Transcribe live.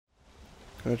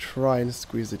Gonna try and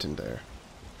squeeze it in there.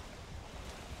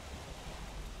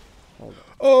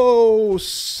 Oh,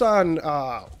 son!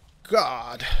 Oh,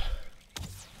 God!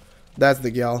 That's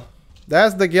the Gjall.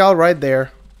 That's the Gjall right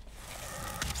there.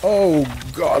 Oh,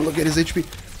 God! Look at his HP.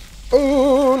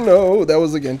 Oh no! That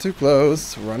was again too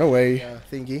close. Run away,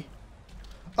 thingy.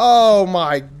 Oh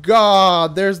my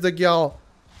God! There's the Gjall.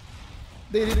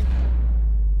 They did it.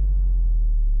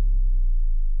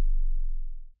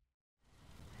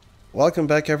 Welcome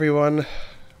back, everyone.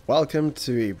 Welcome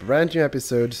to a brand new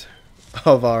episode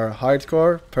of our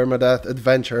hardcore permadeath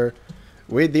adventure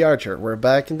with the Archer. We're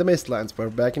back in the mistlands. We're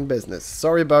back in business.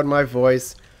 Sorry about my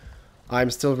voice.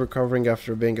 I'm still recovering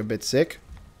after being a bit sick.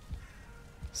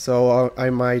 So I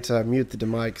might mute the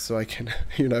mic so I can,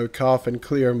 you know, cough and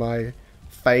clear my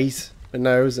face and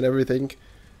nose and everything.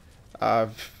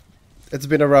 It's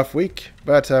been a rough week,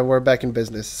 but we're back in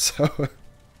business. So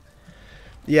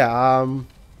yeah,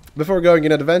 before going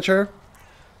in adventure,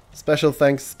 special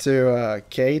thanks to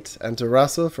Kate and to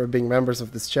Russell for being members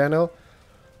of this channel.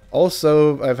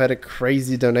 Also, I've had a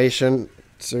crazy donation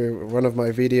to one of my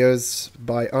videos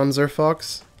by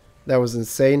Fox. That was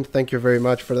insane. Thank you very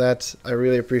much for that. I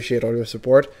really appreciate all your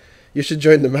support. You should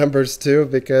join the members too,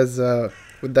 because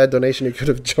with that donation you could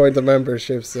have joined the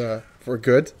memberships for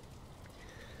good.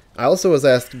 I also was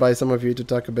asked by some of you to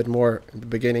talk a bit more at the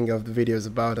beginning of the videos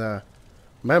about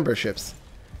memberships.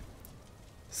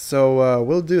 So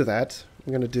we'll do that.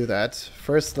 I'm gonna do that.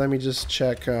 First, let me just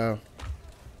check to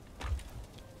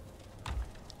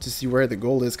see where the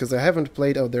gold is, because I haven't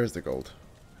played... Oh, there's the gold.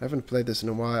 I haven't played this in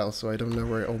a while, so I don't know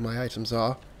where all my items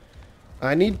are.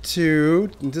 I need to...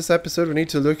 In this episode, we need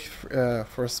to look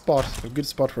for a spot, a good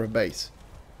spot for a base.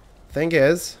 Thing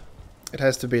is, it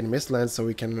has to be in mistlands so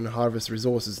we can harvest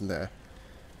resources in there.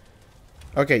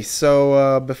 Okay,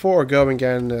 so before going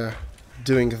and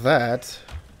doing that...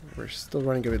 We're still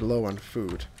running a bit low on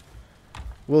food.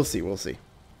 We'll see, we'll see.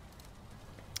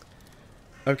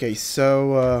 Okay,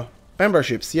 so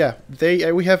memberships, yeah.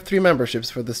 We have 3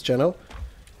 memberships for this channel.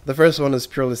 The first one is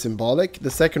purely symbolic. The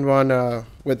second one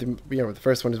the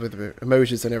first one is with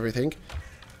emojis and everything.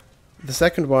 The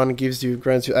second one grants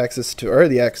you access to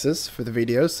early access for the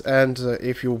videos, and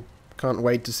if you can't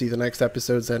wait to see the next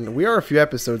episodes, and we are a few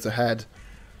episodes ahead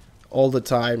all the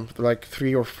time, like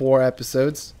 3 or 4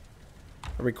 episodes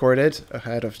recorded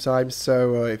ahead of time.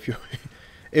 So if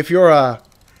you're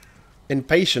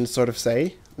impatient, sort of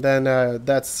say, then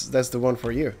that's the one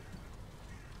for you.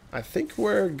 I think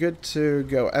we're good to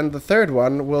go. And the third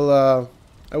one will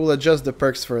I will adjust the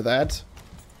perks for that.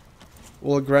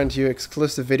 We'll grant you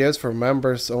exclusive videos for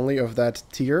members only of that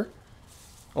tier.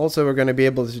 Also, we're going to be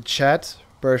able to chat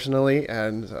personally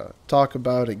and talk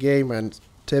about a game and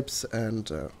tips,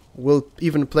 and we'll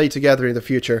even play together in the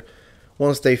future.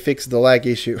 Once they fix the lag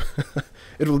issue.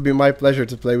 It will be my pleasure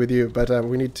to play with you, but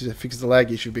we need to fix the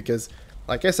lag issue because,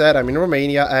 like I said, I'm in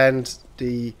Romania and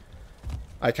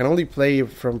I can only play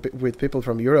with people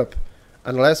from Europe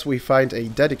unless we find a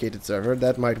dedicated server.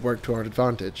 That might work to our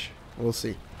advantage. We'll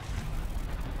see.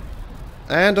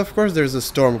 And of course there's a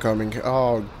storm coming.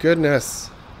 Oh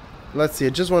goodness. Let's see, I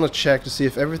just want to check to see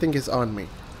if everything is on me.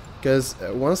 Because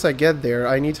once I get there,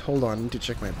 I need to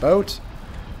check my boat.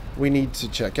 We need to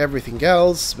check everything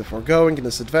else before going in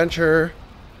this adventure.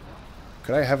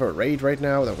 Could I have a raid right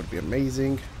now? That would be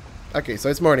amazing. Okay, so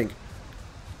it's morning.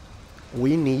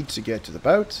 We need to get to the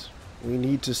boat. We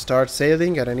need to start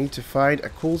sailing, and I need to find a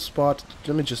cool spot.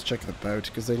 Let me just check the boat,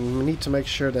 because I need to make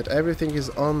sure that everything is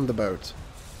on the boat.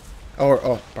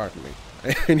 Oh, pardon me.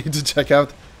 I need to check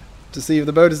out to see if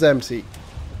the boat is empty.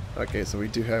 Okay, so we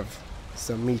do have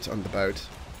some meat on the boat.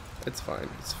 It's fine.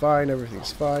 It's fine.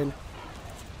 Everything's fine.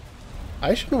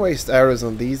 I shouldn't waste arrows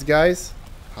on these guys.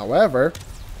 However,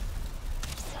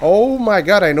 oh my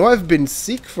god, I know I've been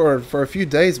sick for a few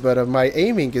days, but my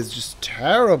aiming is just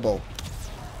terrible.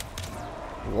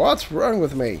 What's wrong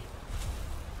with me?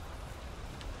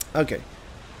 Okay,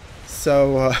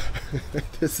 so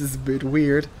this is a bit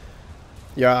weird.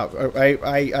 Yeah,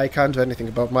 I can't do anything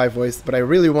about my voice, but I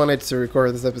really wanted to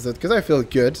record this episode because I feel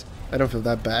good. I don't feel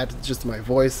that bad. It's just my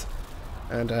voice,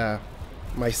 and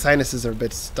my sinuses are a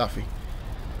bit stuffy.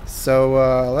 So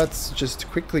let's just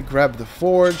quickly grab the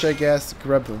forge, I guess,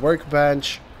 grab the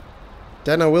workbench.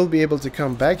 Then I will be able to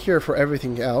come back here for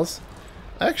everything else.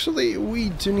 Actually, we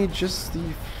do need just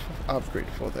the upgrade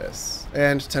for this.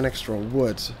 And 10 extra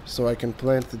wood, so I can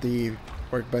plant the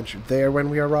workbench there when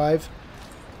we arrive.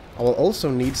 I will also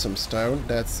need some stone,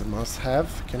 that's a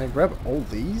must-have. Can I grab all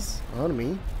these on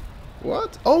me?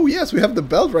 What? Oh yes, we have the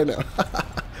belt right now.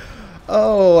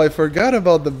 Oh, I forgot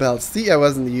about the belt. See, I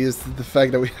wasn't used to the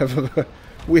fact that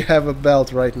we have a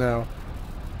belt right now.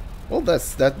 Well,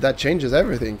 that changes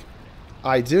everything.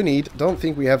 I don't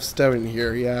think we have stone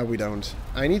here. Yeah, we don't.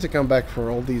 I need to come back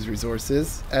for all these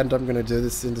resources, and I'm gonna do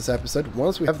this in this episode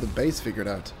once we have the base figured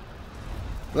out.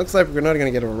 Looks like we're not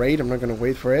gonna get a raid. I'm not gonna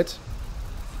wait for it.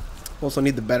 Also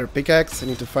need the better pickaxe. I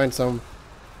need to find some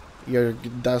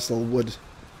Dazzle wood,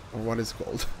 or what it's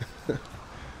called.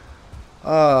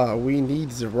 We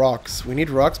need the rocks. We need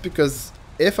rocks because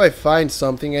if I find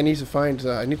something, I need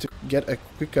to get a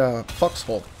quick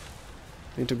foxhole.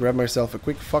 I need to grab myself a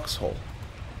quick foxhole,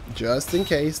 just in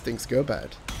case things go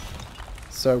bad.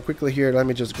 So quickly here, let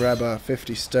me just grab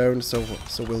 50 stone, so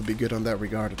we'll be good on that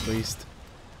regard at least.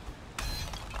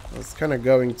 It's kind of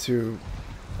going to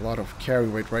a lot of carry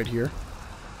weight right here.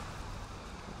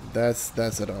 That's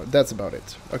about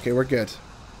it. Okay, we're good.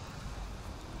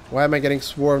 Why am I getting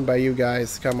swarmed by you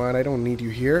guys? Come on, I don't need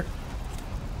you here.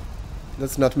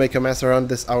 Let's not make a mess around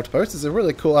this outpost. It's a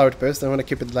really cool outpost. I want to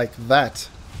keep it like that.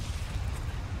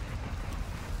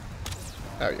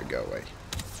 There you go, away.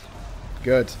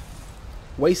 Good.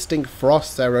 Wasting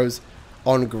frost arrows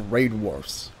on Grey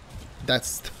Dwarfs.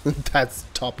 That's that's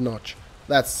top notch.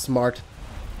 That's smart.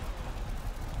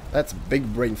 That's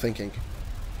big brain thinking.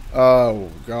 Oh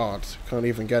god, can't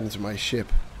even get into my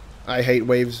ship. I hate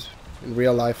waves in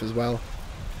real life as well.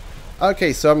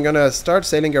 Okay, so I'm gonna start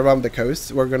sailing around the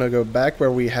coast. We're gonna go back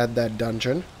where we had that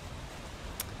dungeon.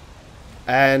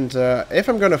 And if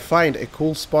I'm gonna find a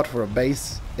cool spot for a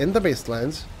base in the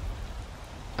mistlands,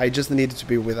 I just need it to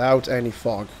be without any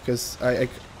fog, because oh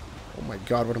my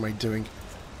god, what am I doing?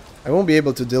 I won't be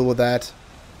able to deal with that.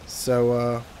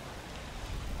 So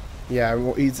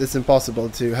yeah, it's impossible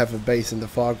to have a base in the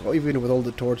fog, even with all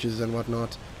the torches and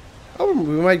whatnot. Oh,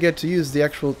 we might get to use the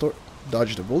actual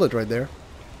dodge the bullet right there.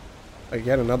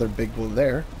 Again, another big bullet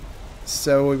there.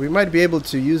 So we might be able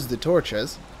to use the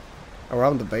torches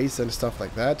around the base and stuff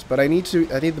like that. But I need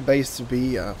the base to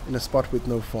be in a spot with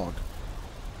no fog.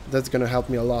 That's gonna help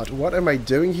me a lot. What am I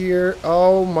doing here?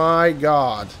 Oh my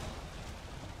god!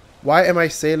 Why am I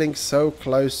sailing so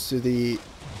close to the?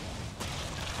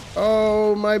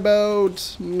 Oh, my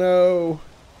boat! No.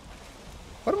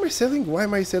 What am I sailing? Why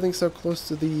am I sailing so close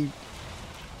to the?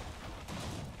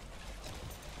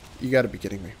 You gotta be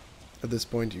kidding me. At this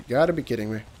point, you gotta be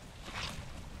kidding me.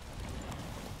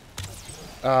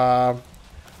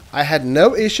 I had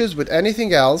no issues with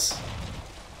anything else.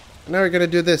 Now you're gonna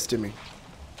do this to me.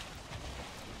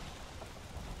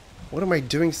 What am I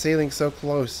doing sailing so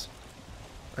close?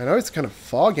 I know it's kind of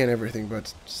foggy and everything,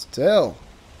 but still.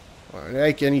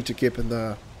 I need to keep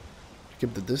the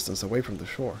distance away from the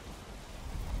shore.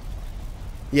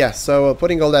 Yeah, so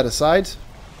putting all that aside,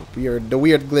 the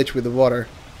weird glitch with the water,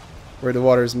 where the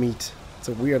waters meet. It's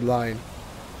a weird line.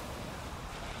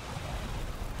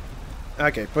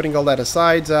 Okay, putting all that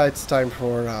aside, it's time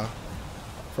for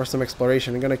some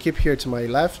exploration. I'm gonna keep here to my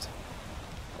left.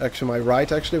 Actually, my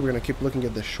right, actually. We're gonna keep looking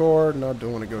at the shore. No,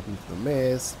 don't want to go into the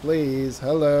mist. Please,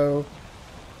 hello.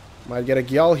 Might get a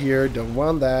Gjall here. Don't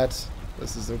want that.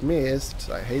 This is a mist.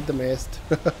 I hate the mist.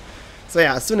 So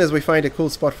yeah, as soon as we find a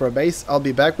cool spot for a base, I'll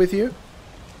be back with you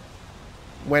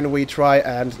when we try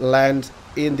and land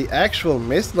in the actual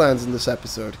mistlands in this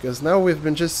episode. Because now we've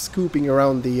been just scooping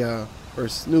around the, or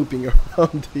snooping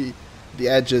around the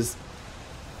edges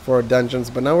for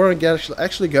dungeons, but now we're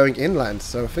actually going inland,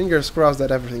 so fingers crossed that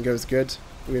everything goes good.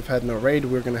 We've had no raid,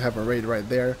 we're gonna have a raid right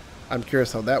there. I'm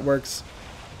curious how that works.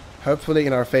 Hopefully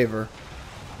in our favor.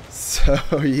 So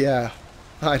yeah,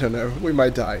 I don't know, we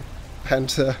might die.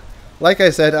 And like I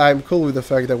said, I'm cool with the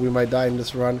fact that we might die in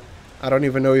this run. I don't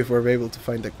even know if we're able to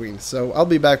find the queen, so I'll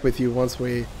be back with you once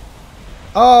we...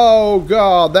 Oh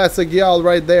god, that's a Gjall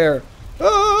right there!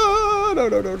 Oh,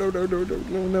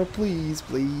 no, please,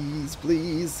 please,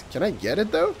 please. Can I get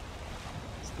it, though?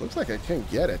 It looks like I can't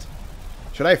get it.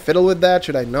 Should I fiddle with that?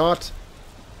 Should I not?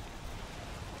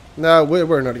 No,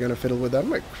 we're not gonna fiddle with that.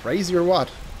 Am I crazy or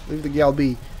what? Leave the Gjall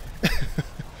be.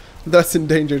 That's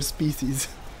endangered species.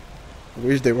 I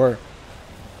wish they were.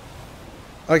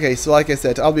 Okay, so like I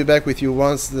said, I'll be back with you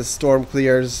once the storm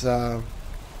clears.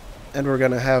 And we're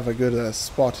gonna have a good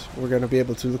spot. We're gonna be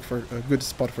able to look for a good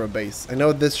spot for a base. I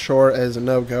know this shore is a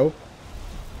no-go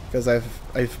because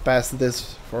I've passed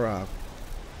this for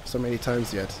so many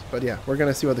times yet. But yeah, we're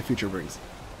gonna see what the future brings.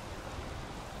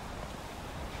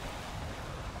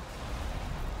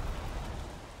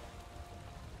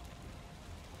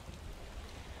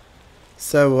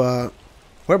 So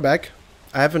we're back.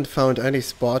 I haven't found any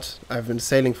spot. I've been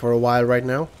sailing for a while right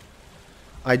now.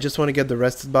 I just want to get the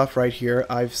rested buff right here.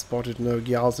 I've spotted no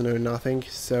Gjalls, no nothing,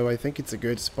 so I think it's a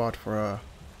good spot for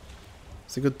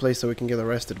it's a good place so we can get a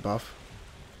rested buff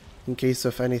in case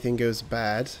of anything goes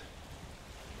bad.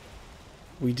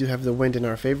 we do have the wind in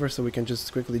our favor, so we can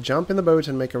just quickly jump in the boat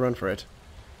and make a run for it.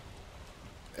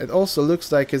 It also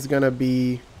looks like it's gonna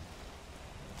be...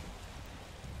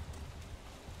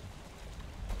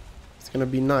 It's gonna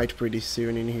be night pretty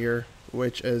soon in here,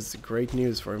 which is great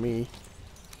news for me.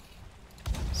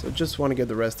 So just want to get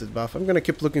the rested buff. I'm gonna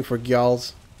keep looking for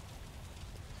Gjalls.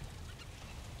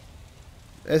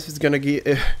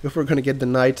 If we're gonna get the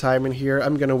night time in here,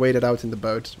 I'm gonna wait it out in the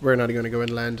boat. We're not gonna go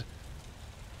inland.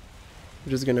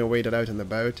 We're just gonna wait it out in the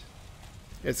boat.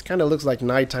 It kind of looks like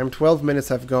nighttime. 12 minutes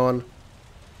have gone.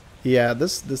 Yeah,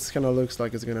 this kind of looks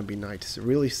like it's gonna be night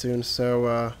really soon.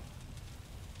 So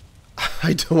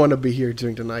I don't want to be here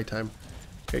during the nighttime.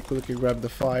 Okay, quickly grab the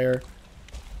fire.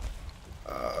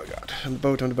 Oh god, on the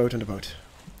boat, on the boat, on the boat.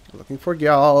 Looking for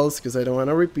Gjalls, because I don't want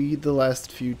to repeat the last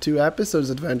two episodes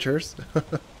adventures.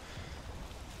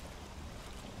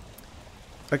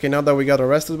 Okay, now that we got a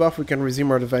rested buff, we can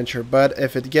resume our adventure. But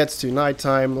if it gets to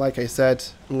nighttime, like I said,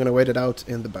 I'm going to wait it out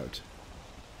in the boat.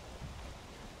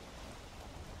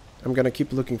 I'm going to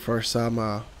keep looking for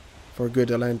some, for a good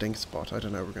landing spot. I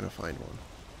don't know, we're going to find one.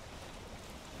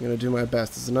 I'm going to do my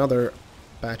best. There's another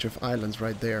patch of islands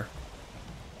right there.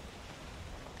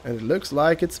 And it looks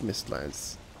like it's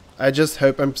mistlands. I just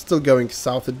hope, I'm still going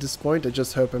south at this point, I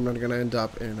just hope I'm not going to end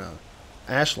up in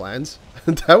Ashlands.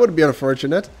 That would be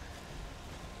unfortunate.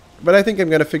 But I think I'm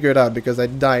going to figure it out, because I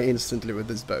die instantly with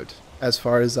this boat. As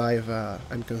far as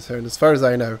I'm concerned, as far as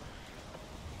I know.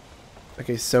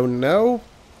 Okay, so no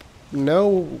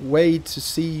way to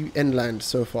see inland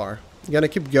so far. I'm going to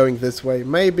keep going this way.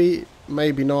 Maybe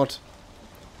not.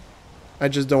 I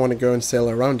just don't want to go and sail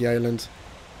around the island.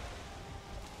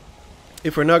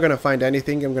 If we're not going to find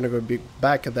anything, I'm going to go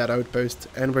back at that outpost,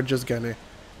 and we're just going to,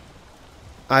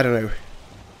 I don't know,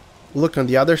 look on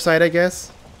the other side, I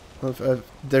guess.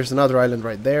 There's another island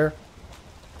right there.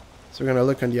 So we're going to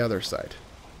look on the other side.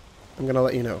 I'm going to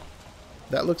let you know.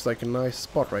 That looks like a nice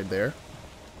spot right there.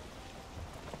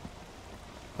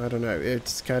 I don't know,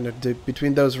 it's kind of deep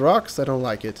between those rocks. I don't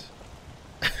like it.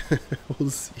 We'll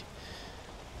see.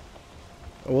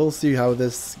 We'll see how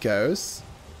this goes.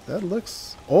 That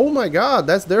looks... Oh my god,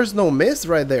 there's no mist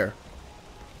right there.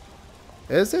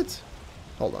 Is it?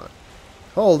 Hold on.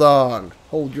 Hold on.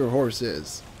 Hold your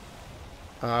horses.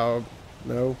 No,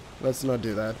 let's not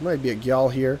do that. Might be a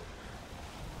Gjall here.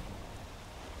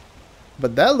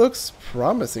 But that looks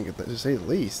promising, to say the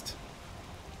least.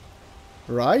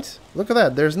 Right? Look at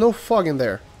that. There's no fog in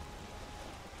there.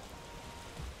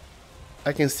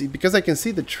 I can see, because I can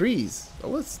see the trees. Oh,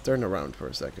 let's turn around for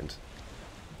a second.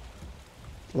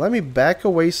 Let me back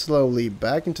away slowly,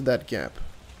 back into that gap.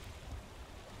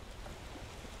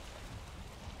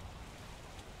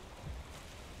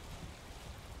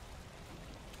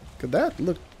 Could that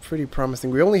look pretty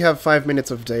promising? We only have 5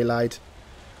 minutes of daylight.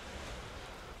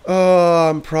 Oh,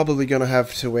 I'm probably gonna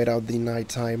have to wait out the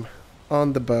nighttime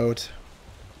on the boat.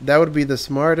 That would be the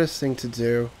smartest thing to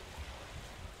do.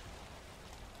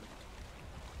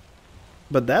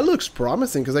 But that looks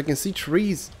promising, because I can see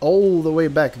trees all the way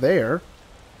back there.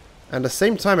 And at the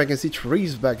same time I can see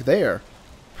trees back there.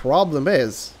 Problem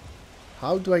is,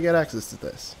 how do I get access to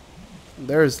this?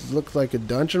 There's looked like a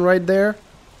dungeon right there.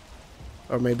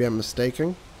 Or maybe I'm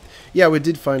mistaken. Yeah, we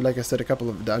did find, like I said, a couple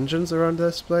of dungeons around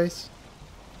this place.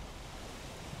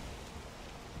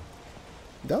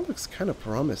 That looks kind of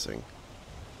promising.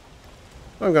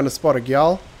 I'm gonna spot a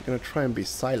Gjall. I'm gonna try and be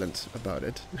silent about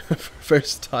it.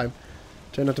 First time.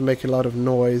 Try not to make a lot of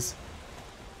noise.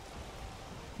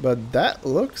 But that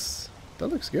looks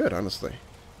good, honestly.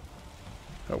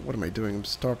 Oh, what am I doing? I'm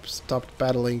stopped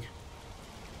battling.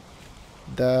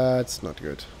 That's not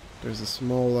good. There's a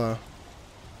small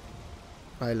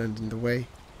island in the way.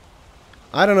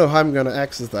 I don't know how I'm gonna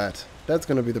access that. That's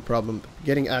gonna be the problem.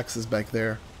 Getting access back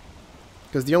there.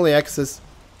 Because the only access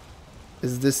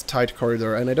is this tight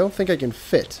corridor, and I don't think I can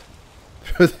fit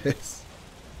through this.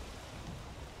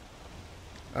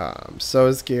 I'm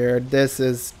so scared. This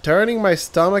is turning my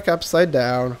stomach upside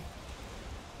down.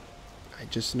 I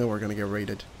just know we're gonna get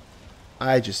raided.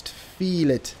 I just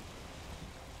feel it.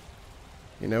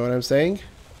 You know what I'm saying?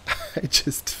 I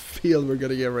just feel we're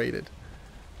gonna get raided.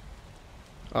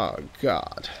 Oh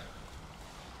god.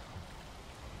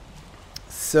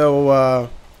 So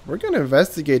we're gonna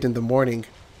investigate in the morning.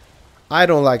 I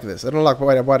don't like this. I don't like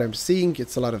what I'm seeing.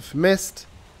 It's a lot of mist.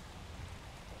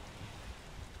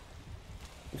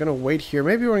 I'm gonna wait here.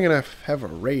 Maybe we're gonna have a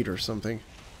raid or something.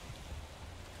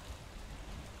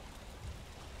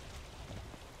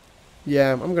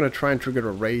 Yeah, I'm gonna try and trigger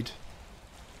a raid.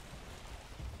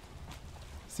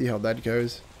 See how that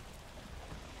goes.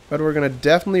 But we're gonna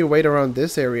definitely wait around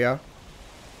this area.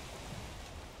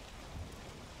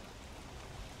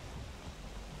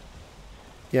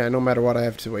 Yeah, no matter what, I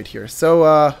have to wait here.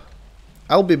 So,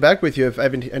 I'll be back with you if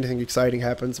anything exciting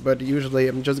happens, but usually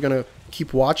I'm just gonna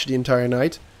keep watch the entire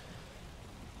night.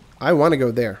 I want to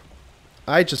go there.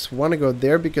 I just want to go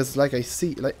there because, like,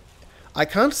 I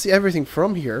can't see everything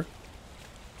from here.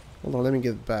 Hold on, let me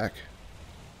get back.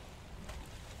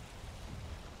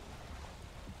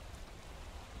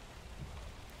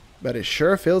 But it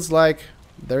sure feels like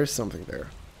there's something there.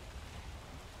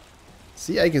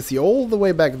 See, I can see all the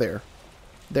way back there.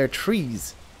 There are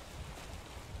trees.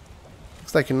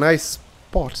 Looks like a nice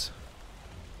spot.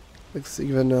 Looks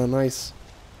even nice.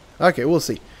 Okay, we'll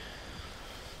see.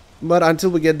 But until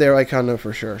we get there, I can't know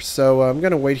for sure. So I'm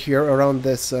gonna wait here around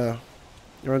this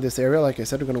area. Like I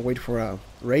said, we're gonna wait for a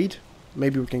raid.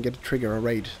 Maybe we can trigger a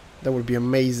raid. That would be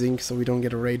amazing. So we don't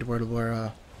get a raid while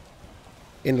we're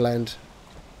inland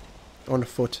on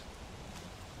foot.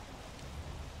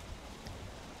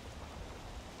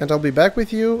 And I'll be back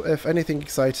with you if anything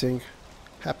exciting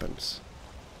happens.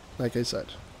 Like I said.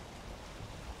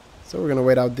 So we're gonna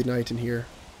wait out the night in here.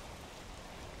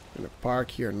 Gonna park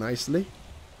here nicely.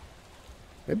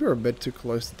 Maybe we're a bit too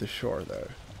close to the shore though.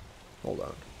 Hold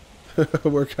on.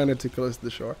 We're kinda too close to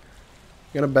the shore.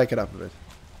 Gonna back it up a bit.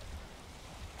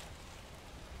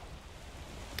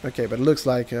 Okay, but it looks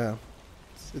like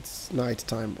it's night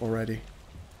time already.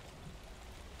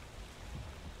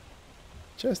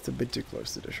 Just a bit too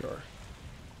close to the shore.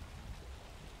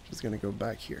 Just gonna go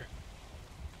back here.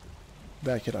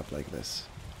 Back it up like this.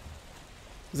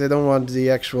 Because I don't want the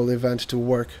actual event to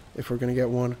work if we're gonna get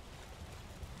one.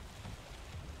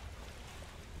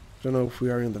 Don't know if we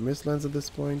are in the mistlands at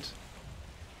this point.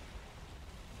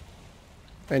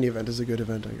 Any event is a good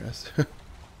event, I guess.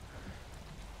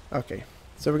 Okay,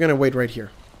 so we're gonna wait right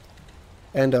here.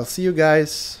 And I'll see you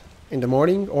guys in the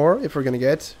morning, or if we're gonna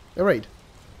get a raid.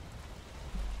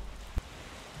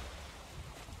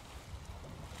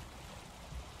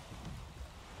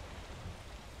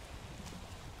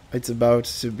 It's about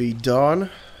to be dawn.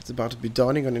 It's about to be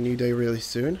dawning on a new day really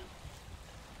soon.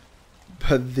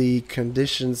 But the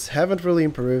conditions haven't really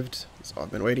improved. So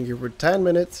I've been waiting here for 10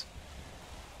 minutes.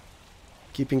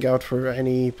 Keeping out for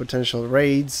any potential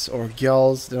raids or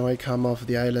Gjalls that might come off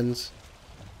the islands.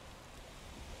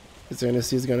 As you're gonna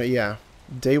see, it's gonna, yeah.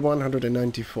 Day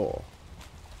 194.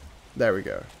 There we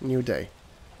go. New day.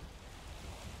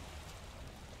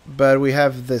 But we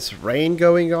have this rain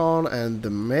going on and the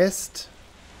mist.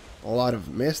 A lot of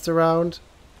mist around.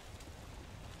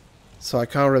 So I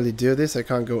can't really do this. I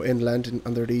can't go inland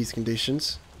under these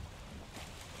conditions.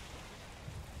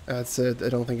 That's it. I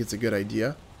don't think it's a good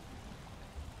idea.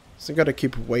 So I gotta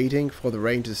keep waiting for the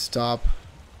rain to stop.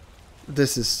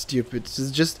 This is stupid. This is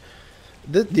just...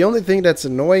 The only thing that's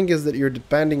annoying is that you're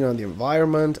depending on the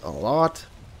environment a lot.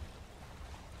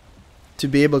 To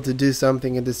be able to do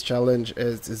something in this challenge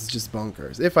is just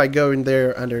bonkers. If I go in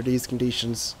there under these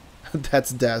conditions...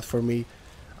 That's death for me.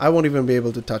 I won't even be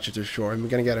able to touch it to shore. I'm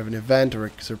gonna get an event or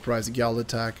a surprise Gjall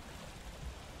attack.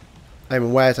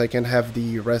 I'm wet, I can have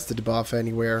the rested buff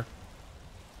anywhere.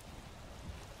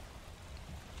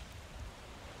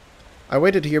 I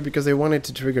waited here because I wanted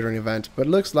to trigger an event, but it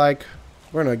looks like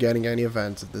we're not getting any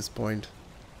events at this point.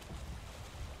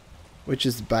 Which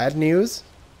is bad news.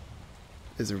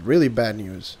 Is really bad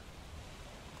news.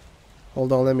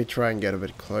 Hold on, let me try and get a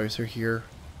bit closer here.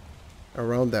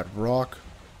 Around that rock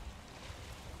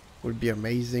would be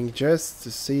amazing, just to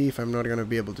see if I'm not gonna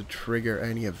be able to trigger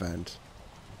any event.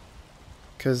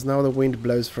 Because now the wind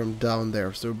blows from down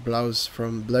there, so it blows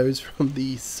from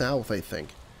the south, I think.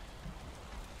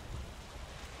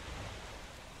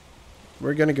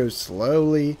 We're gonna go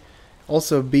slowly.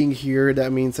 Also, being here,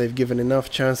 that means I've given enough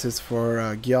chances for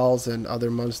Gjalls and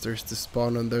other monsters to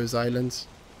spawn on those islands.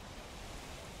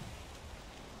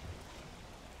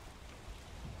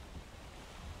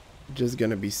 Just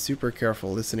gonna be super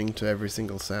careful listening to every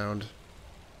single sound.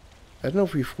 I don't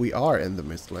know if we are in the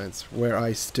mistlands, where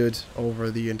I stood over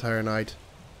the entire night.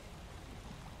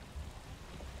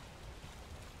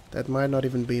 That might not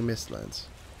even be mistlands.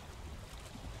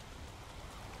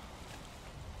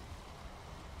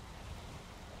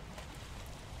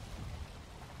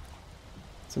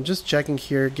 So I'm just checking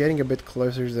here, getting a bit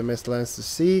closer to the mistlands to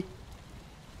see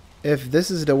if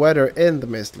this is the weather in the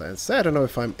mistlands. I don't know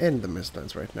if I'm in the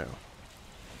mistlands right now.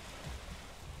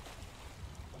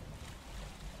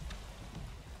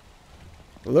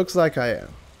 Looks like I am.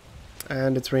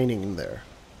 And it's raining in there.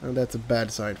 And that's a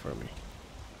bad sign for me.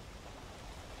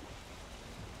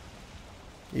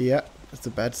 Yeah, that's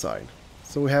a bad sign.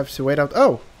 So we have to wait out.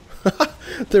 Oh!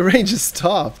 The rain just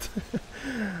stopped.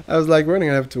 I was like, we're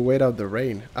gonna have to wait out the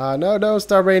rain. No, don't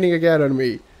start raining again on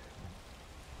me.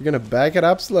 We're gonna back it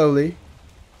up slowly.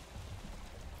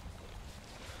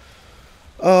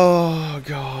 Oh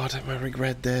god, I might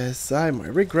regret this. I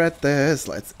might regret this.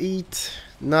 Let's eat.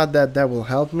 Not that that will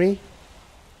help me.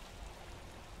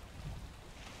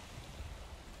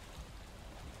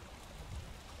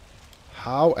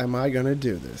 How am I gonna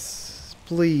do this?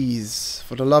 Please,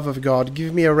 for the love of God,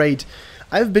 give me a raid.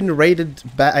 I've been raided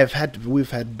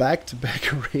we've had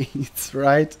back-to-back raids,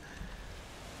 right?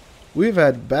 We've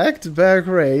had back-to-back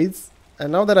raids,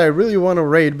 and now that I really want to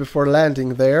raid before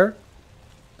landing there,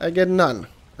 I get none.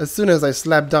 As soon as I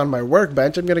slap down my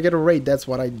workbench, I'm gonna get a raid. That's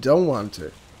what I don't want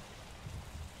to.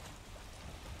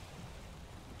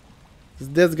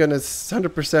 This is gonna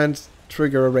 100%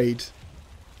 trigger a raid.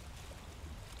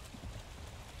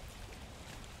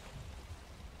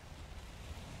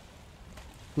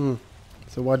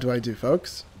 So what do I do,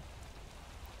 folks?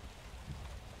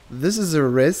 This is a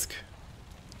risk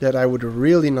that I would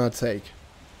really not take.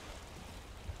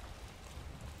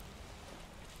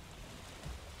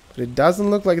 But it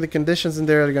doesn't look like the conditions in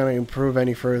there are gonna improve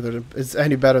any further. It's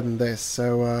any better than this,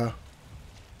 so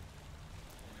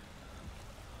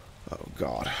oh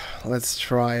god. Let's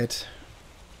try it.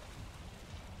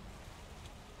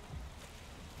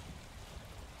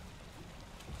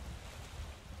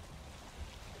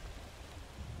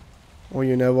 Well,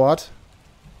 you know what?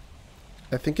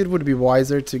 I think it would be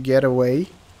wiser to get away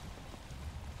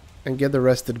and get the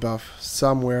rested buff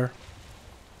somewhere.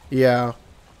 Yeah.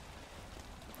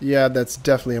 Yeah, that's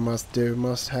definitely a must do,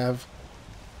 must have.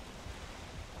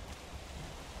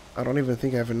 I don't even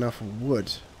think I have enough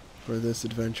wood for this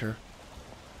adventure.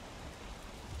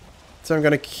 So I'm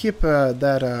gonna keep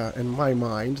that in my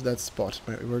mind, that spot.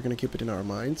 We're gonna keep it in our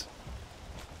minds.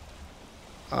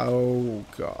 Oh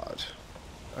god.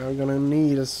 I'm gonna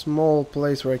need a small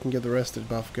place where I can get the rested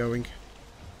buff going.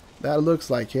 That looks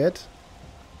like it.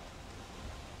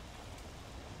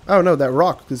 Oh no, that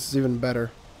rock is even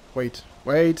better. Wait,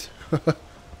 wait.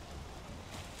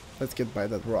 Let's get by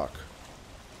that rock.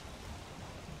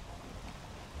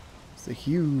 It's a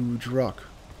huge rock.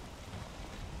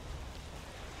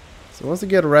 So once I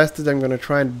get rested, I'm gonna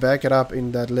try and back it up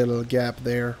in that little gap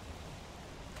there.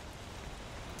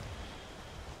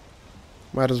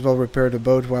 Might as well repair the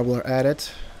boat while we're at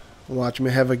it. Watch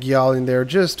me have a Gjall in there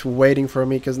just waiting for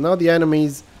me, because now the enemy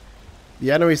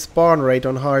spawn rate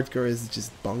on hardcore is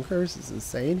just bonkers. It's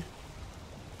insane.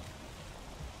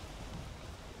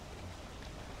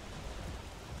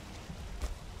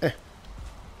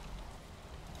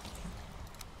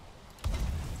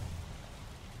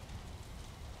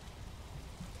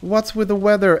 What's with the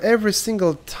weather? Every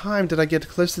single time that I get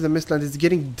close to the mistland, it's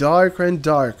getting darker and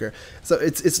darker. So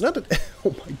it's not a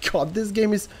oh my god, this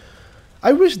game is...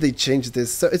 I wish they changed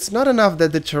this. So it's not enough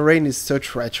that the terrain is so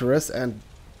treacherous and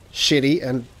shitty,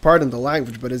 and pardon the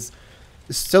language, but it's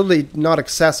totally not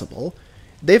accessible.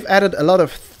 They've added a lot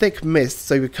of thick mist,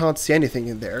 so you can't see anything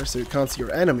in there, so you can't see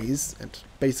your enemies, and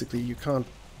basically you can't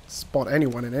spot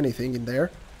anyone and anything in there.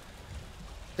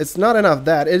 It's not enough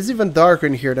that, it's even darker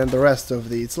in here than the rest of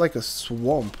the... It's like a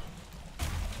swamp.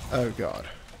 Oh god.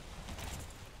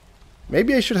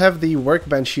 Maybe I should have the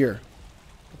workbench here.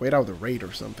 Wait out the raid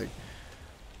or something.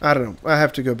 I don't know. I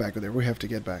have to go back there. We have to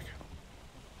get back.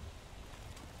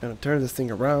 Gonna turn this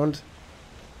thing around.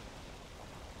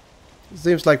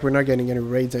 Seems like we're not getting any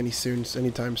raids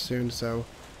anytime soon, so...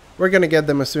 We're gonna get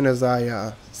them as soon as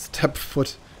I step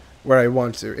foot where I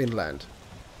want to, inland.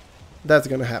 That's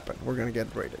gonna happen. We're gonna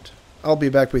get raided. I'll be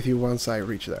back with you once I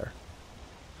reach there.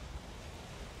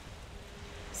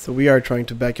 So we are trying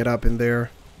to back it up in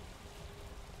there.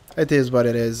 It is what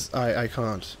it is. I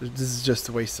can't. This is just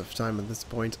a waste of time at this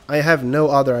point. I have no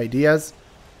other ideas.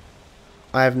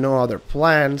 I have no other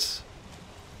plans.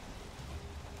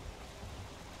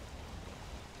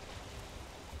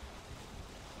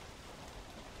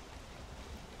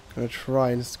 Gonna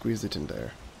try and squeeze it in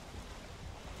there.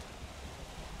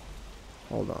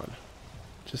 Hold on.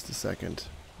 Just a second.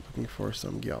 Looking for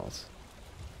some Gjalls.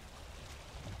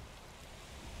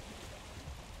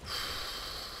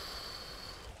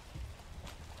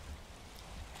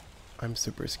 I'm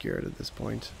super scared at this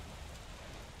point.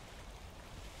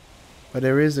 But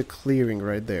there is a clearing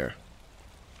right there.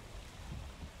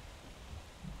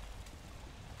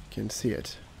 Can see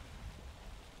it.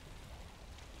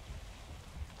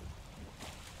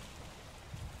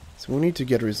 So we need to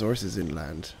get resources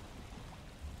inland.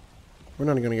 We're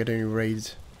not gonna get any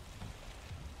raids.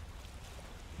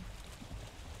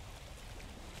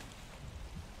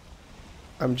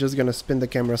 I'm just gonna spin the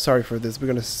camera. Sorry for this.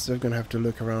 We're gonna have to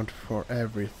look around for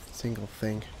every single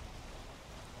thing.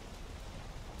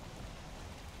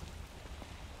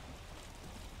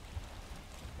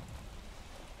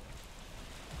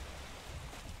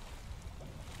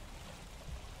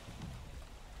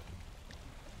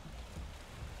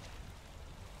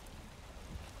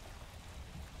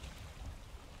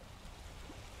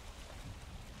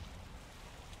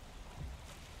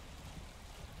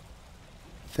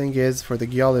 Thing is, for the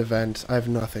Gyal event, I have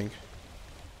nothing.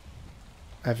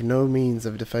 I have no means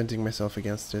of defending myself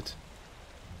against it.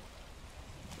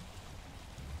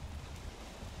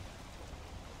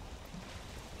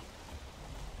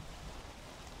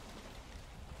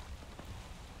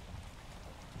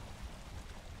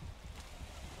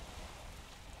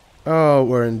 Oh,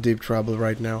 we're in deep trouble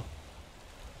right now.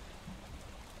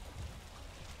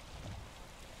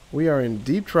 We are in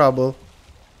deep trouble.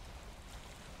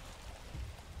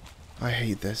 I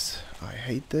hate this. I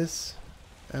hate this.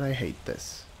 And I hate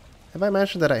this. Have I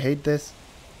mentioned that I hate this?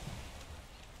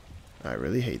 I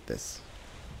really hate this.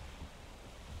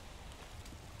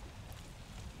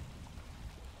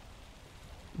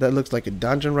 That looks like a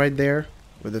dungeon right there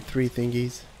with the 3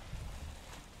 thingies.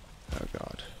 Oh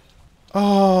god.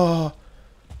 Oh!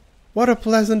 What a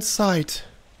pleasant sight!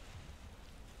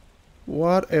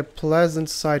 What a pleasant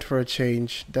sight for a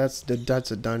change. That's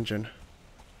a dungeon.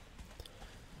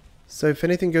 So if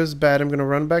anything goes bad, I'm gonna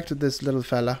run back to this little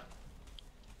fella.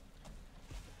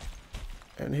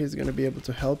 And he's gonna be able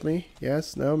to help me.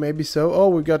 Yes, no, maybe so. Oh,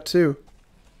 we got 2.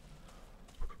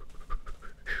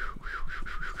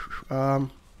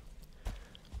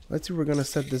 Let's see where we're gonna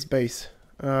set this base.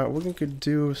 We're gonna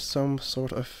do some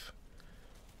sort of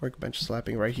workbench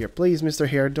slapping right here. Please, Mr.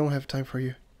 Hare, don't have time for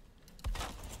you.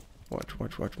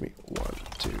 Watch me. 1,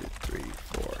 2, 3,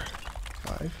 4,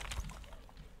 5.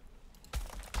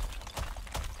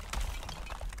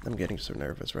 I'm getting so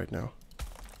nervous right now.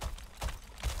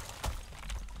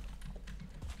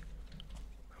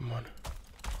 Come on.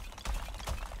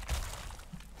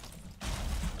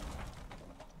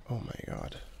 Oh my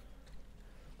god.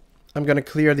 I'm gonna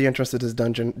clear the entrance to this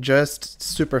dungeon just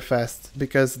super fast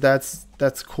because that's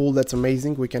cool, that's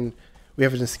amazing. We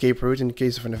have an escape route in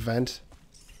case of an event.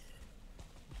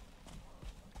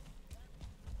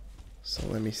 So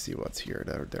let me see what's here.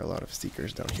 There are a lot of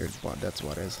seekers down here, but that's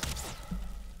what is.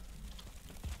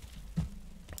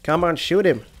 Come on, shoot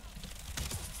him!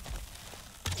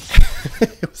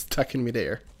 It was stuck in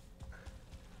midair.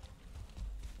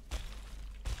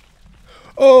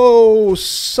 Oh,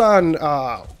 son!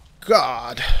 Oh,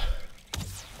 God!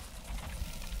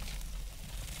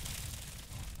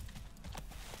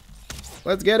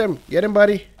 Let's get him! Get him,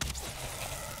 buddy!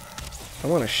 I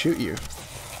want to shoot you.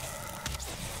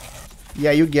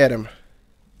 Yeah, you get him.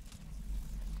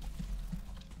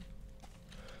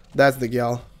 That's the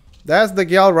Gyal. That's the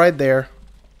Gyal right there.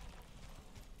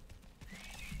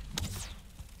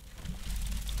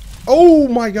 Oh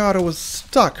my god, I was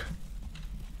stuck.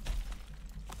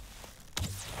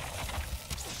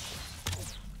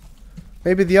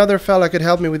 Maybe the other fella could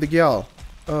help me with the Gyal.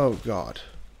 Oh god.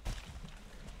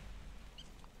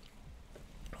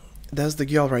 That's the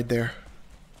Gyal right there.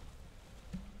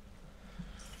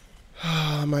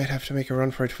 I might have to make a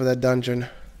run for it for that dungeon.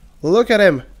 Look at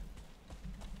him!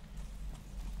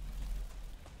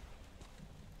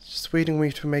 Just waiting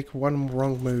me to make one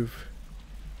wrong move.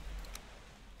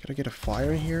 Can I get a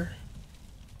fire in here?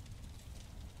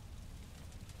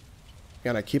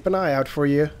 Gotta keep an eye out for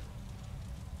you.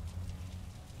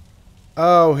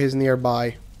 Oh, he's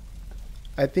nearby.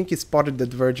 I think he spotted the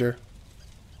Verger.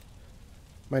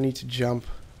 Might need to jump.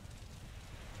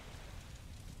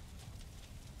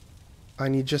 I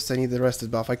need the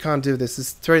rested buff. I can't do this.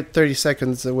 It's 30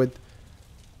 seconds with...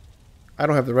 I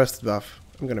don't have the rested buff.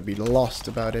 I'm gonna be lost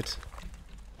about it.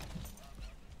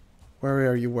 Where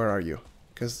are you? Where are you?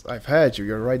 Because I've had you.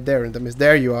 You're right there in the mist.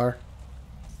 There you are.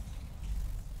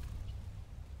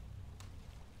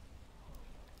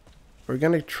 We're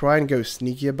gonna try and go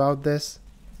sneaky about this,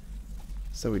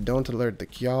 so we don't alert the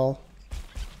Gyal.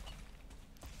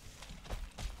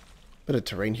 But the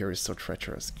terrain here is so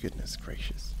treacherous. Goodness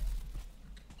gracious.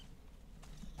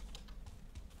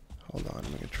 Hold on,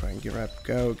 I'm gonna try and gear up.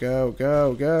 Go, go,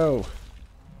 go, go!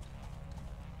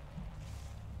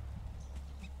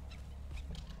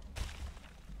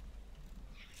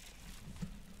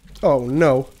 Oh,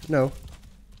 no, no.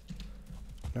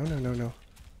 No, no, no, no.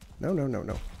 No, no, no,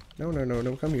 no. No, no, no,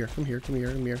 no. Come here, come here, come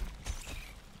here, come here.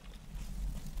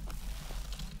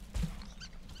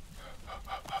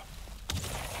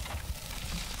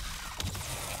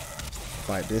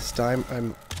 By this time,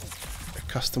 I'm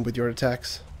accustomed with your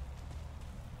attacks.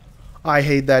 I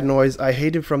hate that noise. I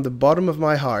hate it from the bottom of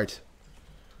my heart.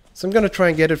 So I'm gonna try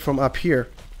and get it from up here.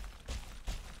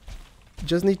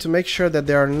 Just need to make sure that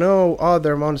there are no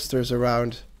other monsters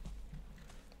around.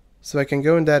 So I can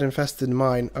go in that infested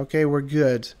mine. Okay, we're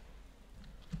good.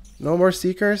 No more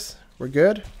seekers? We're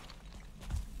good?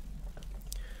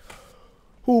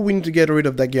 Ooh, we need to get rid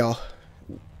of that Gyal.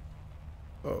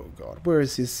 Oh god, where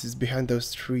is he? He's behind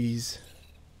those trees.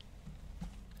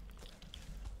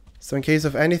 So in case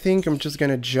of anything, I'm just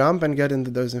gonna jump and get into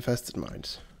those infested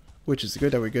mines. Which is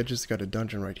good that we just got a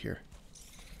dungeon right here.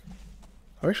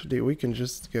 Or actually, we can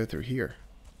just go through here.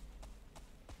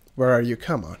 Where are you?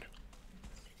 Come on.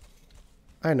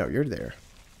 I know, you're there.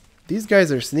 These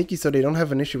guys are sneaky, so they don't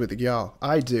have an issue with the Gjall.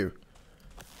 I do.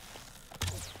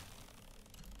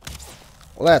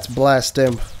 Let's blast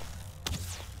him.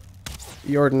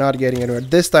 You're not getting anywhere.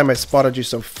 This time I spotted you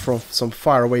from some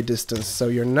far away distance, so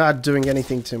you're not doing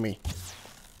anything to me.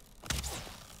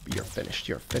 You're finished,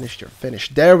 you're finished, you're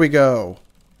finished. There we go.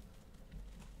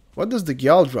 What does the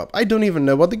Gjall drop? I don't even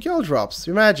know what the Gjall drops.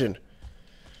 Imagine.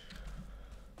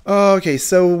 Okay,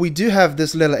 so we do have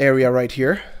this little area right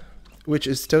here, which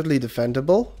is totally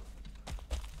defendable.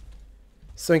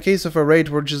 So in case of a raid,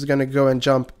 we're just gonna go and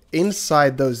jump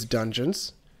inside those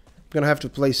dungeons. I'm gonna have to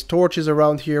place torches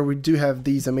around here. We do have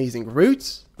these amazing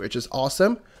roots, which is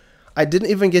awesome. I didn't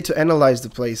even get to analyze the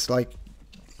place, like,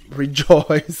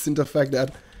 rejoice in the fact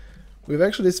that we've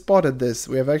actually spotted this.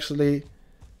 We have actually...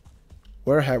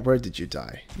 Where did you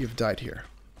die? You've died here.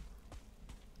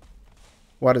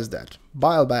 What is that?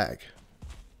 Bile bag.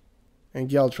 And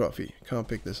Gjall trophy. Can't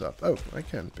pick this up. Oh, I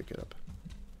can pick it up.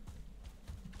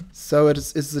 So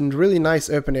it's a really nice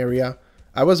open area.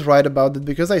 I was right about it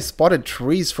because I spotted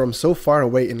trees from so far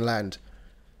away inland.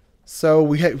 So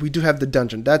we do have the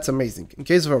dungeon. That's amazing. In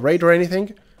case of a raid or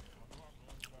anything,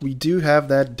 we do have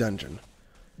that dungeon.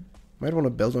 Might want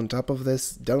to build on top of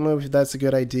this. Don't know if that's a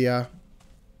good idea.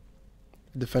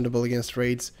 Defendable against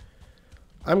raids.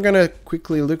 I'm gonna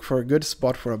quickly look for a good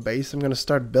spot for a base. I'm gonna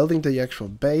start building the actual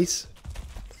base.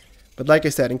 But like I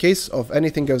said, in case of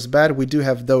anything goes bad, we do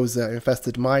have those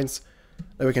infested mines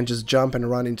that we can just jump and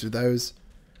run into those.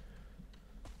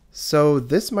 So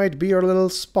this might be our little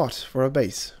spot for a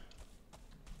base.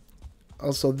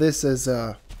 Also, this is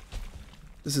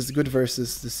good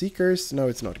versus the Seekers. No,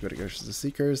 it's not good versus the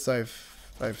Seekers.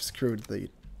 I've screwed the.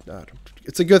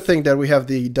 It's a good thing that we have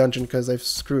the dungeon because I've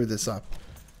screwed this up.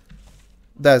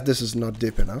 This is not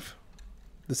deep enough.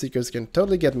 The Seekers can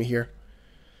totally get me here.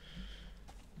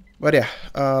 But yeah,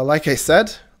 like I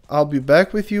said, I'll be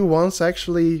back with you once I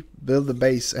actually build the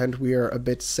base and we are a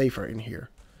bit safer in here.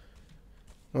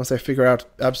 Once I figure out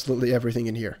absolutely everything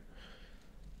in here.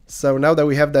 So now that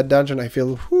we have that dungeon, I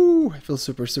feel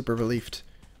super, super relieved.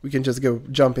 We can just go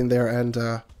jump in there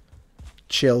and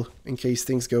chill in case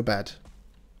things go bad.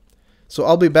 So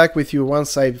I'll be back with you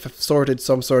once I've sorted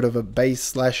some sort of a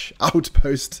base /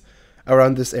 outpost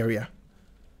around this area.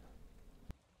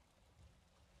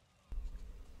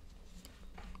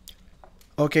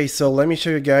 Okay, so let me show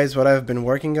you guys what I've been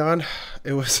working on.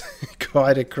 It was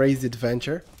quite a crazy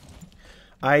adventure.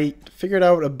 I figured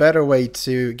out a better way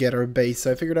to get our base.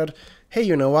 I figured out, hey,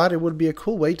 you know what? It would be a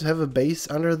cool way to have a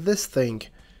base under this thing.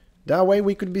 That way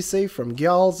we could be safe from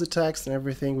Gjalls attacks and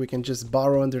everything. We can just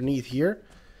burrow underneath here.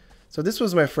 So this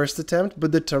was my first attempt,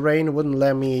 but the terrain wouldn't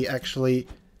let me actually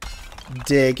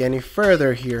dig any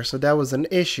further here. So that was an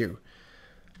issue.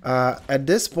 At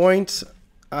this point,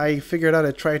 I figured out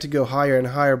I tried to go higher and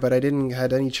higher, but I didn't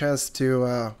had any chance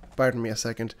to, pardon me a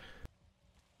second.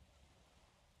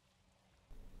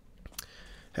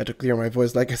 Had to clear my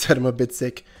voice, like I said, I'm a bit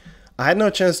sick. I had no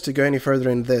chance to go any further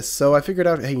in this, so I figured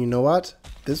out, hey, you know what?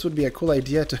 This would be a cool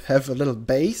idea to have a little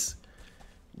base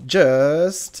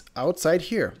just outside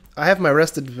here. I have my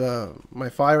my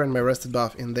fire and my rested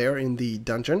buff in there in the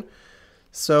dungeon.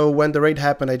 So when the raid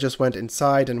happened, I just went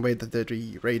inside and waited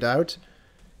the raid out.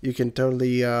 You can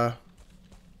totally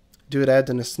do that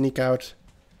and sneak out.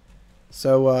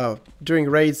 So during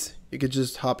raids, you could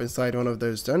just hop inside one of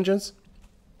those dungeons.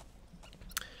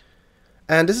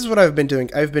 And this is what I've been doing.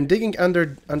 I've been digging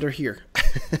under here.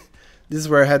 This is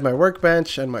where I had my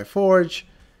workbench and my forge.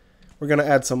 We're gonna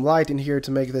add some light in here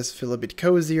to make this feel a bit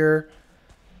cozier.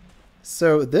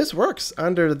 So this works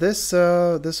under this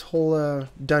this whole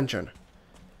dungeon.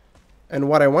 And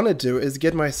what I want to do is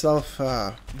get myself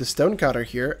the stone cutter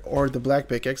here, or the black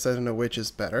pickaxe, I don't know which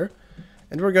is better.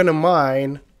 And we're gonna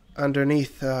mine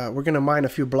underneath, we're gonna mine a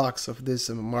few blocks of this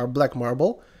black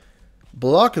marble,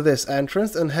 block this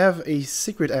entrance, and have a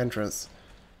secret entrance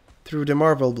through the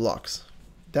marble blocks.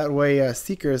 That way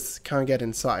seekers can't get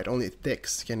inside, only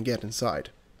thicks can get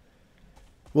inside.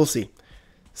 We'll see.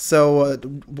 So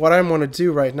what I'm gonna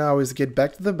do right now is get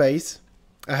back to the base.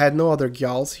 I had no other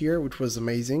Gjalls here, which was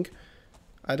amazing.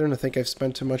 I don't think I've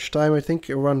spent too much time. I think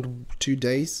around 2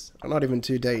 days. Not even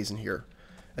 2 days in here.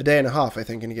 A day and a half, I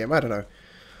think, in the game. I don't know.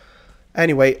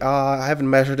 Anyway, I haven't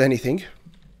measured anything.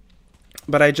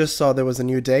 But I just saw there was a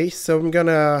new day. So I'm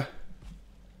gonna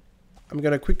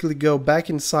quickly go back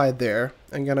inside there.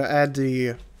 I'm gonna add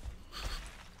the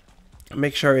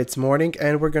Make sure it's morning,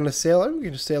 and we're gonna sail. I'm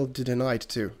gonna sail to the night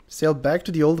too. Sail back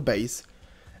to the old base,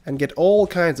 and get all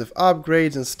kinds of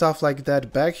upgrades and stuff like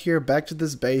that back here, back to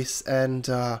this base, and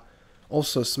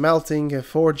also smelting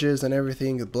forges and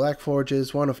everything, black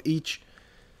forges, one of each.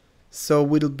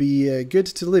 So it'll be good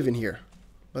to live in here.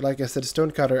 But like I said,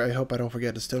 stonecutter, I hope I don't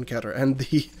forget the stonecutter and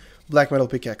the black metal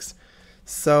pickaxe.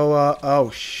 So, oh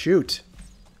shoot.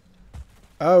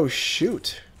 Oh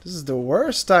shoot. This is the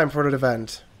worst time for the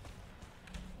event.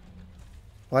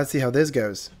 Let's see how this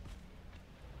goes.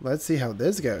 Let's see how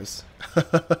this goes.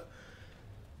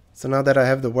 So now that I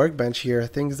have the workbench here,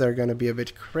 things are gonna be a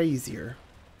bit crazier.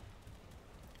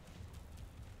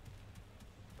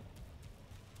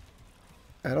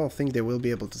 I don't think they will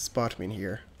be able to spot me in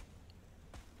here.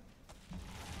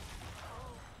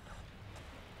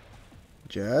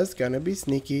 Just gonna be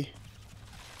sneaky.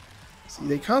 See,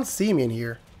 they can't see me in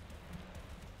here.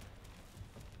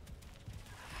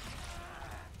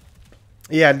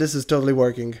 Yeah, this is totally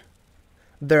working.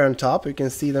 They're on top. You can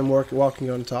see them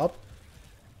walking on top.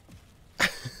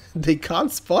 They can't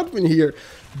spot me in here.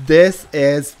 This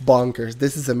is bonkers.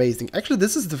 This is amazing. Actually,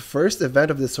 this is the first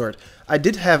event of this sort. I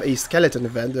did have a skeleton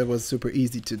event that was super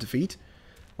easy to defeat.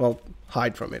 Well,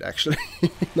 hide from it, actually.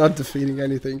 Not defeating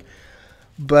anything.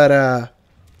 But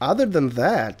other than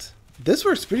that, this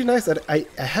works pretty nice. I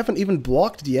haven't even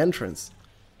blocked the entrance.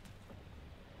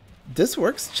 This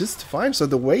works just fine. So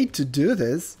the way to do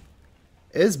this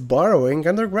is burrowing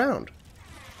underground.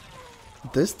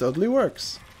 This totally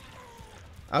works.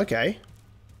 Okay.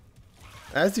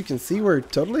 As you can see, we're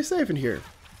totally safe in here.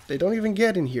 They don't even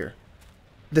get in here.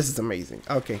 This is amazing.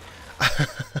 Okay.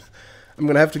 I'm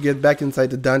gonna have to get back inside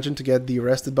the dungeon to get the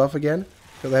rested buff again,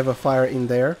 because I have a fire in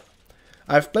there.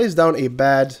 I've placed down a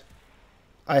bed.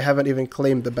 I haven't even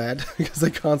claimed the bed because I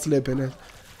can't sleep in it.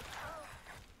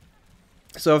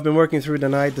 So I've been working through the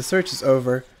night. The search is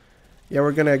over. Yeah,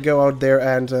 we're gonna go out there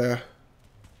and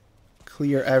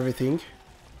clear everything.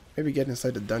 Maybe get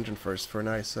inside the dungeon first for a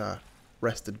nice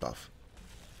rested buff.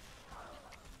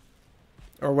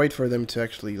 Or wait for them to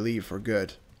actually leave for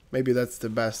good. Maybe that's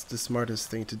the smartest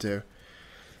thing to do.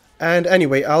 And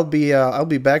anyway, I'll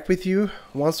be back with you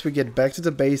once we get back to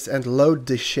the base and load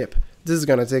the ship. This is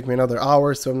gonna take me another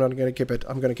hour, so I'm not gonna keep it.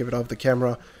 I'm gonna keep it off the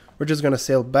camera. We're just gonna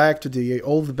sail back to the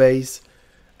old base,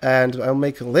 and I'll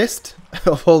make a list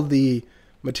of all the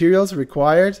materials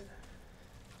required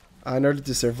in order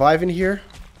to survive in here.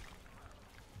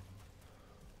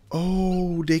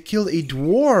 Oh, they killed a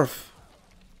dwarf.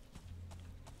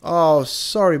 Oh,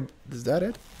 sorry. Is that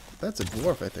it? That's a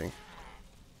dwarf, I think.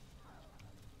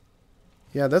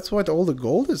 Yeah, that's what all the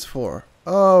gold is for.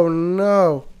 Oh,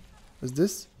 no. Is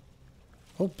this?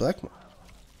 Oh, black.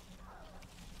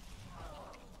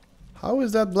 How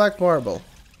is that black marble?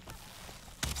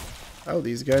 Oh,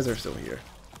 these guys are still here.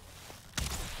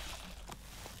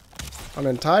 An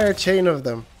entire chain of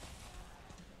them.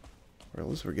 Or at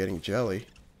least we're getting jelly.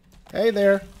 Hey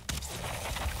there.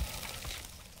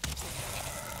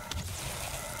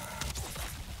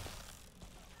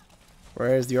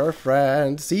 Where's your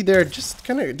friend? See, they're just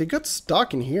they got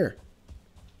stuck in here.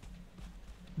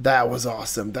 That was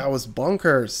awesome. That was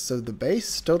bonkers. So the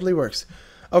base totally works.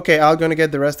 Okay, I'm gonna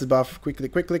get the rest of the buff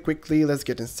quickly. Let's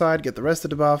get inside, get the rest of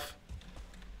the buff.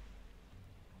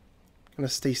 Gonna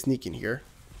stay sneaking here.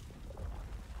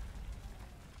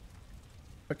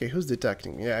 Okay, who's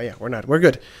detecting? Yeah, we're not. We're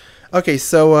good. Okay,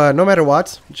 so no matter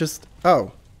what, just...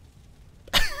 Oh.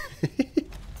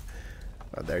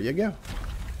 Well, there you go.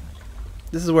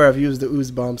 This is where I've used the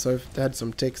ooze bomb, so I've had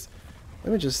some ticks.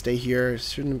 Let me just stay here.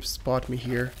 Shouldn't spot me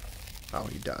here. Oh,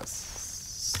 he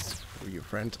does. Who are you,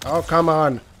 friend? Oh, come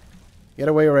on. Get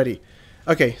away already.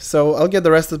 Okay, so I'll get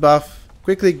the rest of the buff.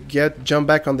 Quickly jump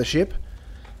back on the ship.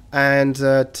 And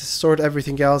to sort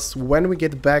everything else when we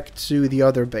get back to the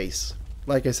other base.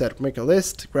 Like I said, make a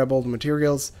list, grab all the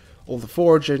materials, all the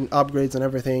forge and upgrades and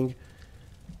everything.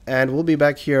 And we'll be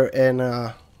back here in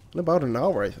about an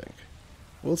hour, I think.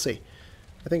 We'll see.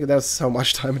 I think that's how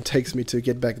much time it takes me to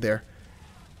get back there.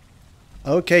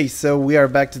 Okay, so we are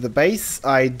back to the base.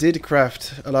 I did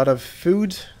craft a lot of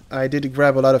food. I did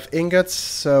grab a lot of ingots,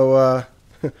 so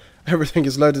everything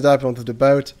is loaded up onto the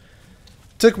boat.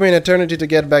 Took me an eternity to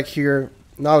get back here.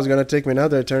 Now it's gonna take me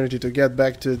another eternity to get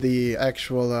back to the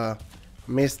actual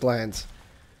mistlands.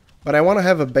 But I want to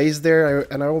have a base there,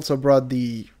 and I also brought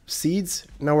the seeds.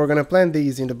 Now we're gonna plant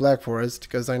these in the Black Forest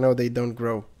because I know they don't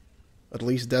grow. At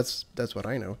least that's what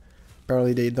I know.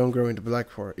 Apparently they don't grow in the Black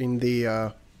Forest, in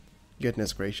the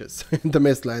goodness gracious, in the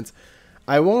mistlands.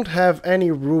 I won't have any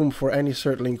room for any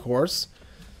settling cores,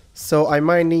 so I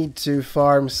might need to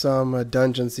farm some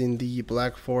dungeons in the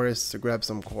Black Forest to grab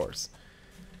some cores.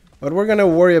 But we're gonna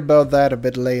worry about that a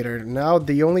bit later. Now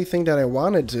the only thing that I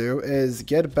want to do is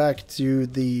get back to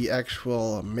the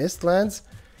actual mistlands.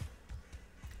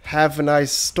 Have a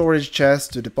nice storage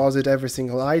chest to deposit every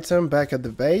single item back at the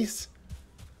base.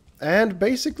 And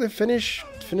basically finish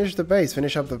the base,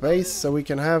 finish up the base so we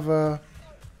can have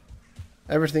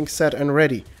everything set and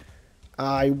ready.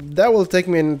 That will take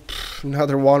me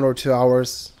another 1 or 2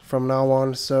 hours from now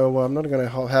on, so I'm not gonna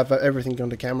have everything on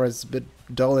the camera. It's a bit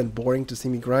dull and boring to see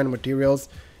me grind materials,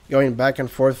 going back and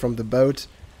forth from the boat.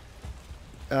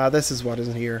 This is what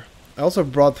isn't here. I also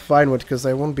brought finewood because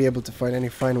I won't be able to find any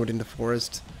finewood in the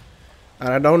forest. And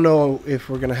I don't know if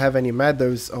we're gonna have any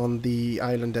meadows on the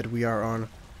island that we are on.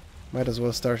 Might as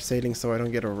well start sailing so I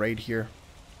don't get a raid here.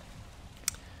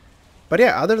 But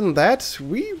yeah, other than that,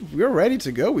 we're ready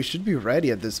to go. We should be ready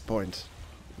at this point.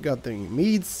 Got the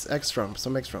meads,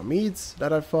 some extra meads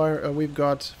that we've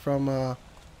got from the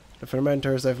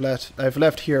fermenters I've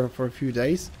left here for a few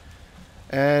days.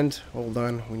 And hold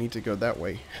on, we need to go that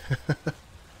way.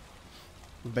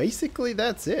 Basically,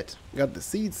 that's it. Got the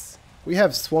seeds. We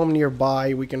have swamp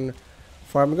nearby. We can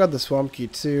farm. We got the swamp key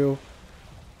too.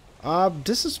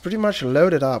 This is pretty much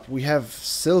loaded up. We have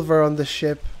silver on the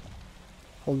ship.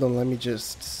 Hold on, let me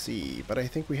just see. But I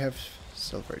think we have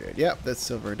silver there. Yeah, that's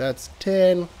silver. That's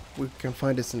 10. We can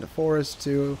find this in the forest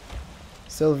too.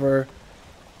 Silver.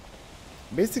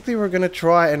 Basically, we're gonna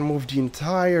try and move the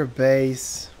entire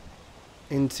base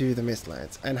into the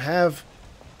mistlands and have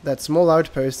that small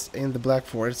outpost in the Black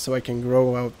Forest so I can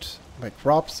grow out my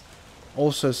crops.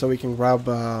 Also, so we can grab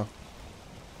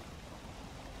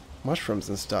mushrooms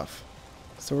and stuff.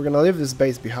 So we're gonna leave this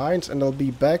base behind, and I'll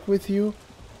be back with you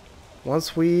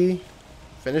once we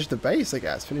finish the base, I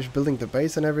guess. Finish building the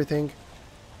base and everything.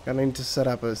 Gonna need to set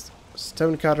up a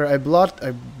stone cutter. I brought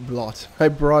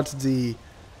the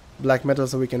black metal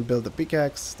so we can build the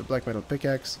pickaxe, the black metal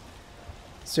pickaxe.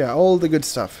 So yeah, all the good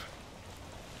stuff.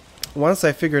 Once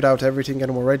I figured out everything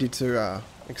and we're ready to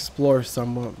explore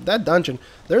some that dungeon.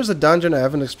 There's a dungeon, I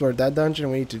haven't explored that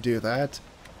dungeon. We need to do that.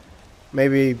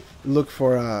 Maybe look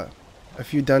for a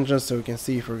few dungeons so we can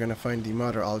see if we're gonna find the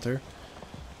mother altar.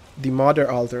 The mother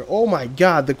altar. Oh my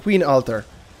god, the queen altar.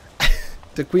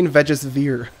 The queen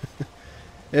Vegesvere.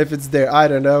 If it's there, I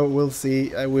don't know. We'll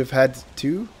see. We've had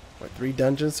 3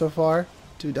 dungeons so far.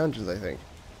 2 dungeons, I think.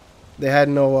 They had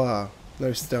no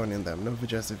stone in them. No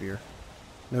Vegesvere.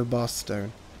 No boss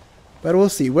stone. But we'll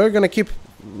see. We're gonna keep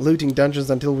looting dungeons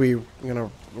until we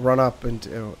run up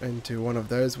into one of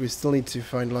those. We still need to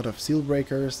find a lot of seal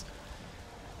breakers.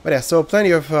 But yeah, so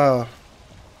plenty of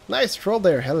nice troll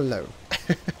there. Hello.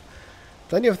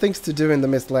 Plenty of things to do in the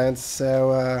Mistlands.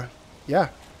 So yeah,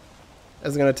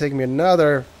 it's gonna take me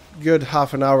another good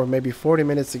half an hour, maybe 40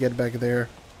 minutes to get back there.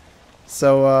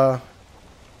 So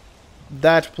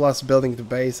that plus building the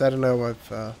base. I don't know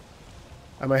if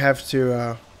I might have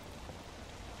to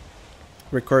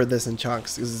record this in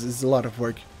chunks, because it's a lot of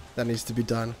work that needs to be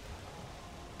done.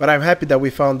 But I'm happy that we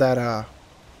found that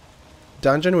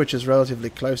dungeon, which is relatively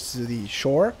close to the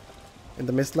shore in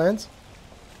the Mistlands.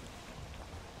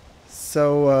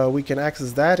 So we can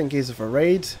access that in case of a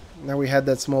raid. Now we had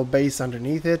that small base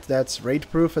underneath it. That's raid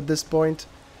proof at this point.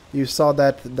 You saw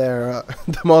that there,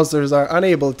 the monsters are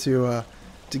unable to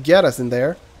get us in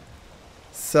there.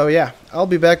 So yeah, I'll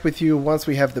be back with you once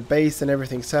we have the base and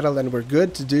everything settled and we're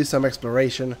good to do some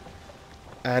exploration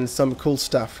and some cool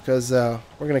stuff. Because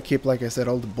we're gonna keep, like I said,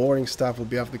 all the boring stuff will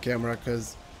be off the camera,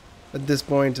 because at this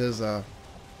point this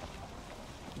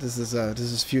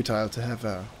is futile to have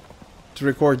to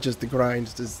record just the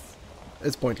grind.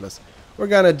 It's pointless. We're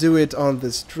gonna do it on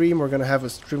the stream. We're gonna have a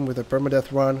stream with a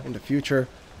permadeath run in the future,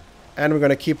 and we're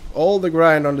gonna keep all the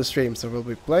grind on the stream. So there'll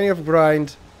be plenty of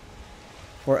grind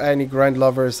for any grind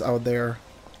lovers out there.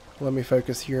 Let me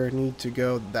focus here. Need to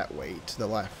go that way to the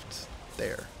left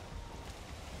there.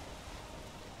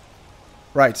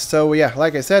 Right, so yeah,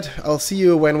 like I said, I'll see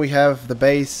you when we have the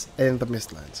base in the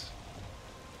Mistlands.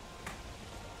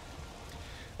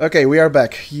 Okay, we are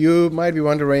back. You might be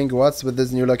wondering what's with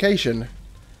this new location.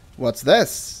 What's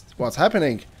this? What's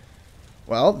happening?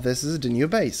 Well, this is the new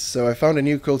base. So I found a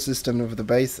new cool system of the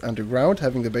base underground,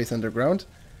 having the base underground.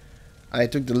 I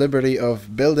took the liberty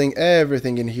of building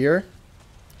everything in here.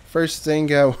 First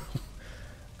thing,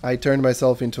 I turned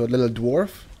myself into a little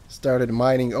dwarf. Started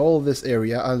mining all this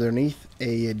area underneath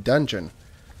a dungeon.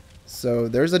 So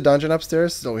there's a dungeon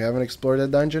upstairs, so we haven't explored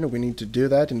that dungeon. We need to do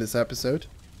that in this episode.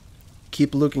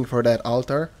 Keep looking for that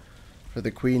altar, for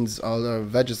the Queen's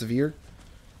Vegesvere.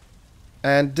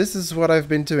 And this is what I've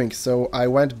been doing. So I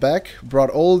went back, brought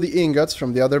all the ingots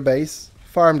from the other base,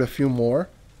 farmed a few more.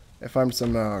 I farmed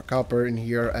some copper in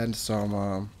here and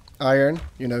some iron,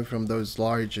 you know, from those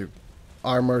large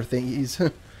armor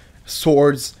thingies,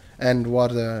 swords and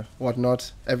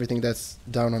whatnot, everything that's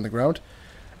down on the ground.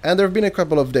 And there have been a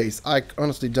couple of days. I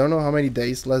honestly don't know how many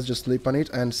days. Let's just sleep on it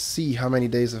and see how many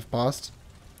days have passed.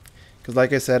 Because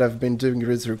like I said, I've been doing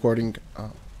this recording a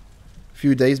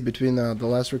few days between the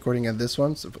last recording and this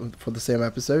one, so for the same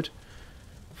episode.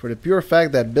 For the pure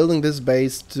fact that building this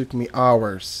base took me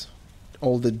hours.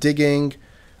 All the digging,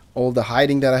 all the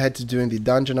hiding that I had to do in the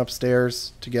dungeon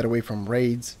upstairs to get away from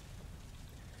raids.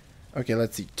 Okay,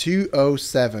 let's see.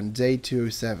 207, day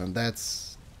 207.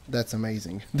 That's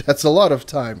amazing. That's a lot of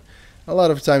time. A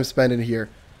lot of time spent in here.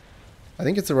 I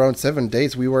think it's around 7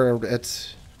 days. We were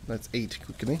at, that's 8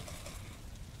 quickly.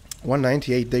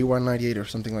 198, day 198 or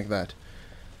something like that.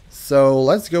 So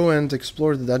let's go and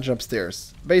explore the dungeon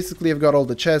upstairs. Basically, I've got all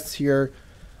the chests here.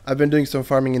 I've been doing some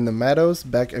farming in the meadows.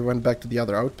 I went back to the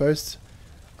other outposts.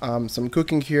 Some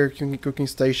cooking here, cooking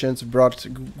stations.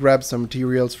 Grabbed some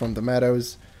materials from the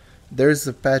meadows. There's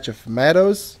a patch of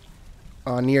meadows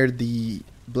near the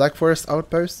Black Forest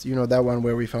outpost. You know, that one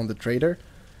where we found the trader.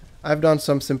 I've done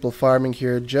some simple farming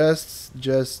here, just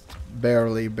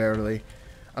barely.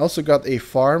 I also got a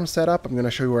farm set up. I'm gonna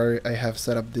show you where I have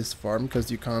set up this farm, because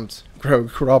you can't grow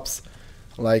crops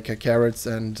like carrots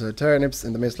and turnips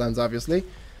in the mistlands, obviously.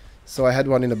 So I had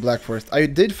one in the Black Forest. I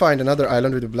did find another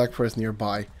island with the Black Forest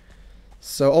nearby.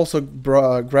 So also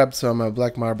grabbed some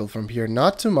black marble from here.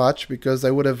 Not too much, because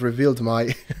I would have revealed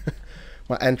my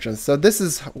my entrance. So this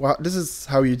is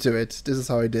how you do it. This is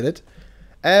how I did it.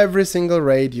 Every single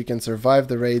raid, you can survive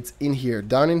the raids in here.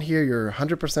 Down in here, you're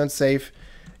 100% safe.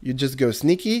 You just go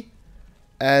sneaky,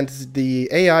 and the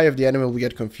AI of the enemy will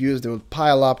get confused. They will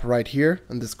pile up right here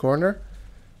in this corner.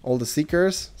 All the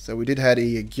seekers. So we did had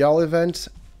a Gyall event,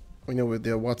 you know, with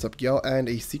the What's Up Gyall, and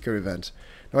a seeker event.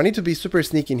 Now I need to be super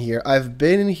sneaky in here. I've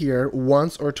been in here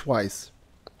once or twice,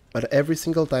 but every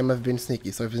single time I've been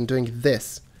sneaky. So I've been doing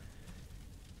this.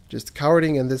 Just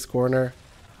cowering in this corner,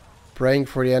 praying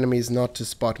for the enemies not to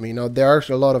spot me. Now there are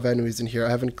a lot of enemies in here.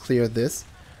 I haven't cleared this.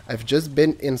 I've just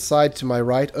been inside to my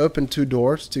right, opened 2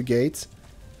 doors, 2 gates.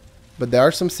 But there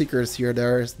are some seekers here.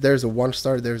 There's a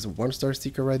 1-star, there's a 1-star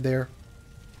seeker right there.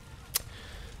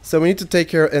 So we need to take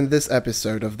care in this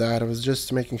episode of that. I was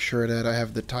just making sure that I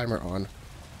have the timer on.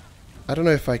 I don't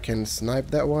know if I can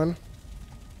snipe that one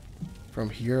from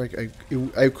here.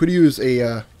 I could use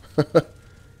a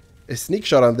a sneak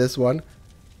shot on this one.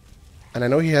 And I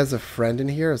know he has a friend in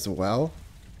here as well.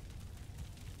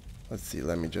 Let's see,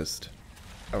 let me just...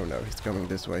 Oh no, he's coming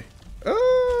this way.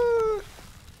 Ah!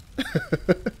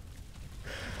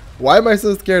 Why am I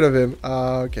so scared of him?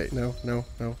 Okay, no,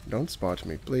 don't spot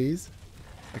me, please.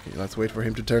 Okay, let's wait for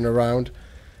him to turn around.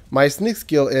 My sneak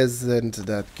skill isn't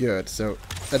that good, so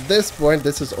at this point,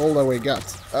 this is all that we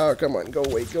got. Oh, come on, go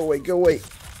away.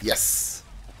 Yes!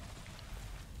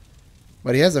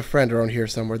 But he has a friend around here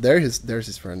somewhere. There's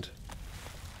his friend.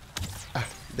 Ah,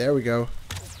 there we go.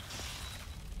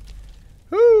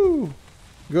 Woo!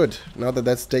 Good. Now that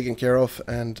that's taken care of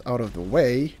and out of the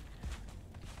way,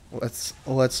 let's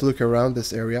look around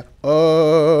this area.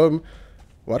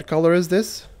 What color is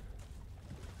this?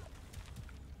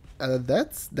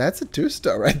 That's a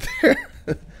 2-star right there.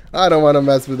 I don't want to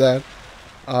mess with that.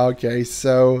 Okay,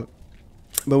 so,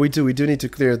 but we do need to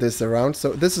clear this around.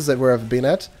 So this is where I've been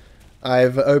at.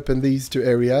 I've opened these 2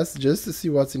 areas just to see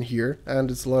what's in here, and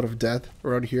it's a lot of death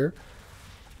around here.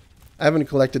 I haven't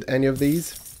collected any of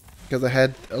these, because I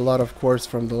had a lot of cores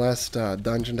from the last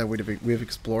dungeon that we've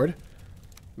explored.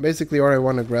 Basically, all I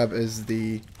want to grab is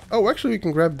the... Oh, actually, we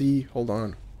can grab the... Hold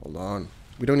on.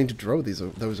 We don't need to throw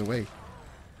those away.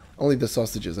 Only the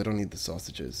sausages. I don't need the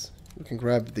sausages. We can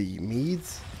grab the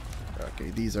meads.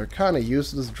 Okay, these are kind of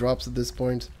useless drops at this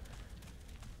point,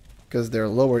 because they're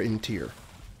lower in tier.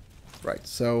 Right,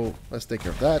 so let's take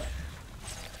care of that.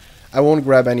 I won't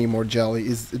grab any more jelly.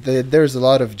 There's a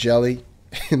lot of jelly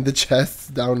in the chests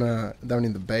down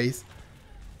in the base.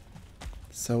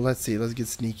 So let's see, let's get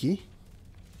sneaky.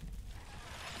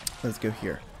 Let's go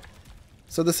here.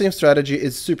 So the same strategy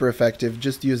is super effective.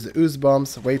 Just use the ooze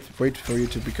bombs, wait for you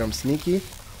to become sneaky.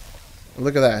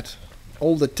 Look at that.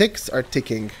 All the ticks are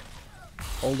ticking.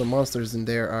 All the monsters in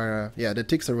there are yeah, the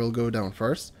ticks will go down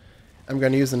first. I'm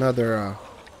gonna use another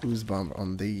ooze bomb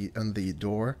on the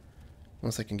door.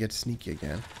 Once I can get sneaky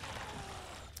again.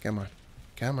 Come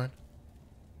on.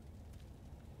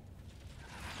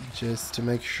 Just to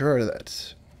make sure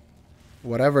that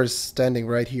whatever's standing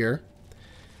right here,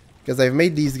 because I've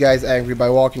made these guys angry by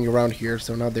walking around here,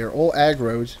 so now they're all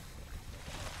aggroed.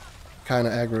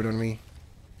 Kinda aggroed on me.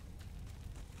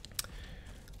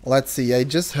 Let's see, I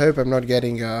just hope I'm not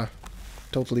getting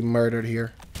totally murdered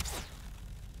here.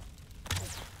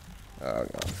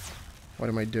 What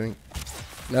am I doing?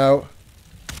 No.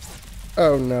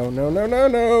 Oh, no, no, no, no,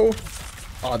 no.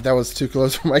 Oh, that was too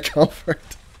close for my comfort.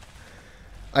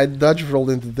 I dodge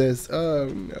rolled into this. Oh,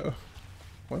 no.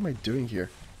 What am I doing here?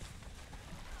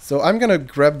 So I'm gonna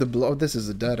grab the blood. Oh, this is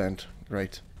a dead end.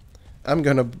 Right. I'm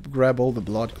gonna grab all the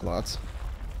blood clots.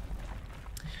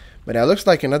 But it looks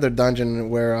like another dungeon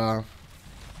where...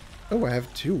 Oh, I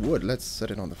have 2 wood. Let's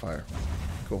set it on the fire.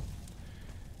 Cool.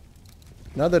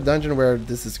 Another dungeon where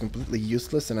this is completely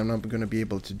useless and I'm not gonna be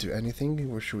able to do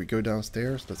anything. Or should we go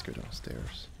downstairs? Let's go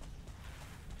downstairs.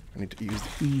 I need to use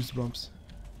the ooze bumps.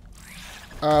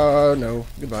 Oh, no.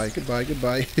 Goodbye, goodbye,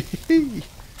 goodbye.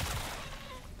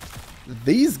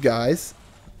 These guys,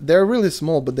 they're really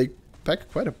small, but they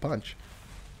pack quite a punch.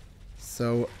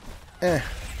 So,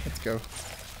 let's go.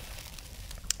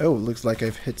 Oh, looks like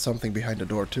I've hit something behind the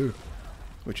door too,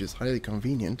 which is highly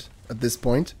convenient at this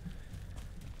point.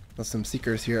 There's some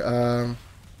seekers here.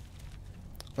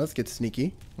 Let's get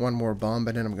sneaky. One more bomb,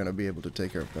 and then I'm gonna be able to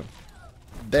take care of them.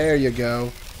 There you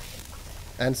go.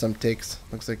 And some ticks.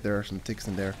 Looks like there are some ticks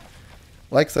in there.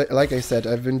 Like I said,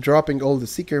 I've been dropping all the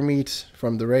seeker meat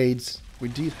from the raids. We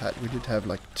did have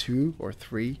like 2 or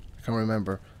 3, I can't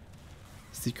remember,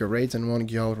 seeker raids and 1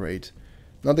 Gjall raid.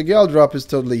 Now the Gjall drop is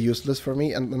totally useless for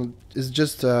me, and it's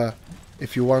just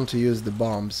if you want to use the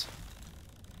bombs,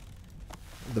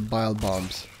 the bile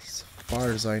bombs, as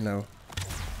far as I know.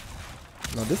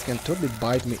 Now this can totally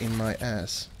bite me in my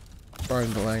ass.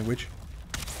 Pardon the language.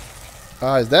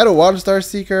 Is that a 1-star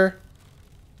seeker?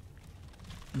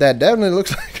 That definitely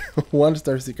looks like a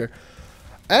 1-star seeker.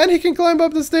 And he can climb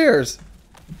up the stairs.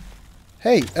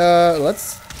 Hey,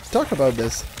 let's talk about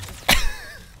this.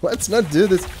 Let's not do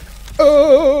this.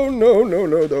 Oh, no, no,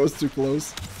 no, that was too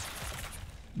close.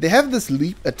 They have this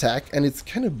leap attack, and it's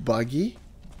kind of buggy.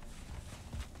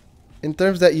 In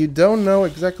terms that you don't know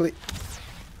exactly...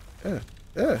 Go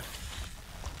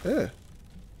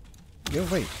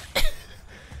away.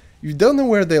 You don't know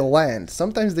where they land.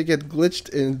 Sometimes they get glitched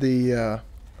in the...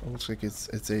 looks like it's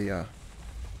a...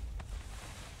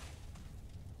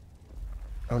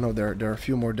 Oh no, there are a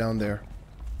few more down there.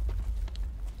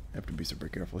 I have to be super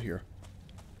careful here.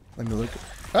 Let me look.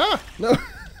 Ah! No!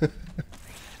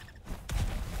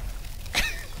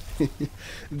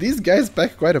 These guys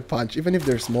pack quite a punch, even if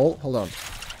they're small. Hold on.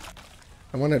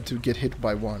 I wanted to get hit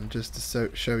by one, just to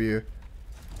show you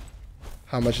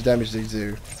how much damage they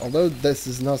do. Although this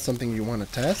is not something you want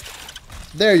to test.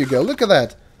 There you go, look at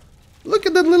that! Look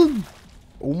at that little...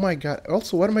 Oh my god.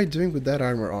 Also, what am I doing with that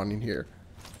armor on in here?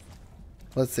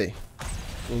 Let's see.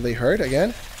 Will they hurt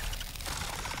again?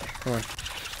 Come on.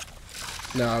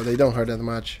 No, they don't hurt that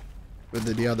much with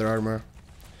the other armor.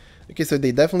 Okay, so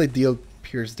they definitely deal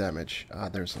pierce damage.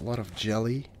 There's a lot of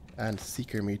jelly and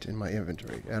seeker meat in my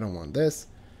inventory. I don't want this.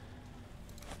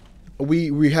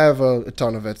 We have a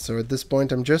ton of it, so at this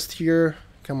point I'm just here.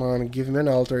 Come on, give me an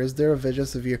altar. Is there a Veggie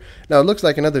Severe? Now it looks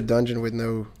like another dungeon with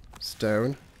no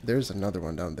stone. There's another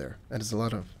one down there, and there's a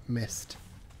lot of mist.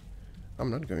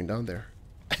 I'm not going down there.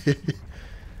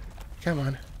 Come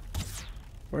on.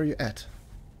 Where are you at?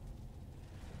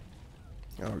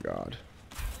 Oh god.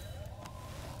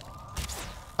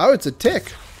 Oh, it's a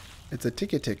tick. It's a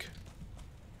ticky tick.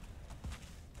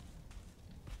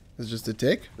 It's just a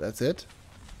tick? That's it?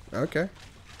 Okay.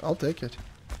 I'll take it.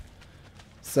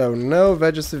 So, no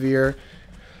Veggie Severe.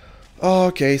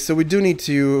 Okay, so we do need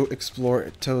to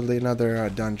explore totally another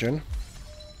dungeon.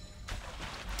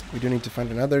 We do need to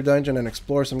find another dungeon and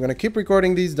explore, so I'm going to keep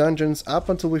recording these dungeons up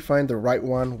until we find the right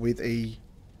one with a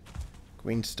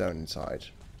Queen Stone inside.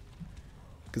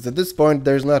 Because at this point,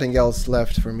 there's nothing else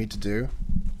left for me to do.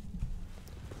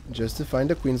 Just to find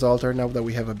the Queen's Altar, now that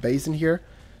we have a base in here,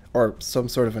 or some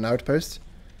sort of an outpost.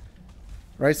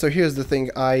 Right, so here's the thing,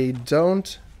 I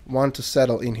don't want to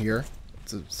settle in here.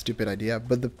 It's a stupid idea,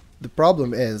 but the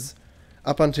problem is,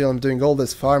 up until I'm doing all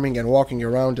this farming and walking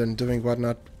around and doing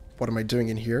whatnot, what am I doing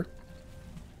in here?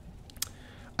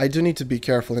 I do need to be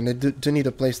careful, and I do need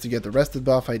a place to get the rested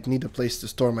buff. I need a place to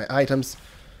store my items.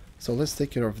 So let's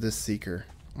take care of this seeker.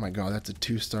 Oh my god, that's a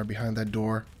 2-star behind that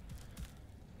door.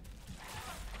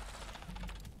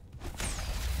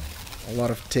 A lot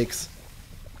of ticks.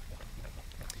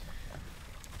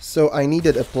 So I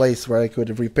needed a place where I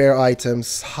could repair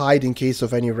items, hide in case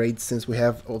of any raids, since we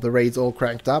have all the raids all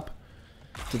cranked up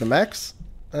to the max.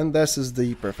 And this is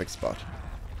the perfect spot.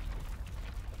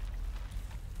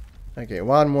 Okay,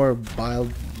 one more bile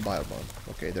bomb.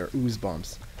 Okay, they're ooze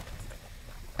bombs.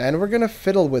 And we're gonna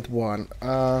fiddle with one.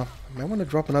 I want to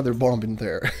drop another bomb in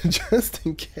there, just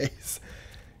in case.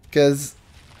 Because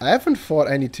I haven't fought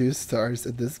any 2-stars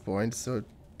at this point, so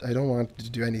I don't want to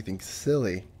do anything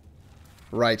silly.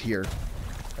 right here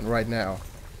and right now.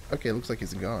 Okay, looks like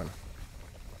he's gone.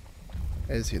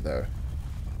 Is he though?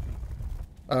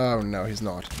 Oh no, he's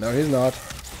not. No, he's not.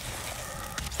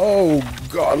 Oh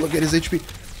god, look at his HP.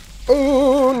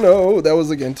 Oh no, that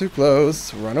was again too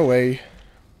close. Run away.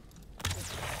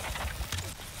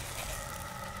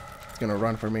 He's gonna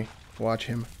run for me. Watch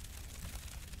him.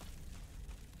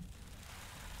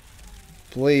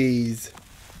 Please.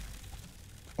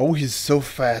 Oh, he's so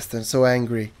fast and so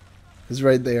angry. He's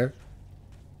right there.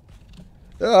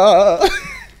 Ah!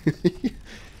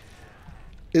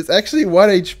 It's actually 1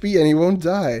 HP and he won't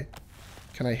die.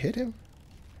 Can I hit him?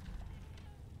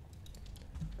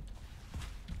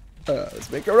 Let's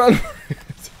make a run for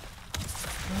it.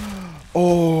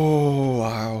 Oh,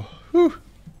 wow. Whew.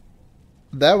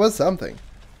 That was something.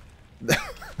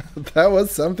 That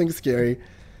was something scary.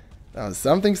 That was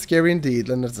something scary indeed.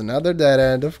 And there's another dead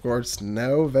end, of course.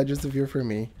 No veggies of here for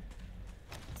me.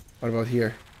 What about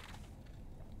here?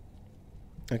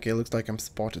 Okay, looks like I'm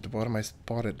spotted. What am I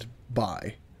spotted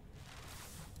by?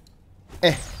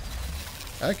 Eh.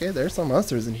 Okay, there's some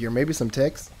monsters in here. Maybe some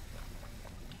ticks.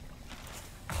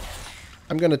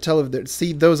 I'm gonna tell if they're...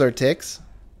 See, those are ticks.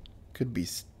 Could be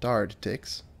starred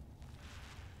ticks.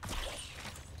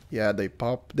 Yeah, they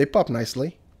pop. They pop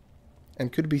nicely.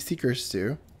 And could be seekers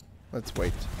too. Let's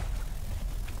wait.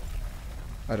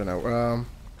 I don't know.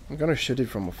 I'm gonna shoot it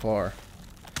from afar.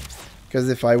 Because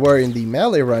if I were in the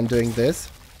melee run doing this...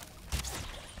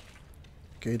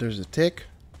 Okay, there's a tick.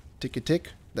 Ticky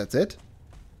tick. That's it.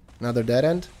 Another dead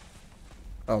end.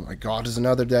 Oh my god, there's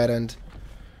another dead end.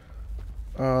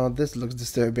 This looks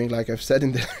disturbing, like I've said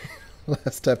in the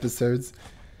last episodes.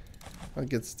 I'll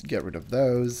get rid of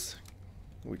those.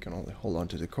 We can only hold on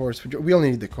to the course. We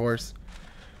only need the course.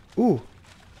 Ooh,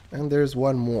 and there's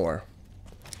one more.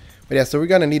 But yeah, so we're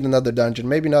gonna need another dungeon.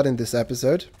 Maybe not in this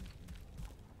episode.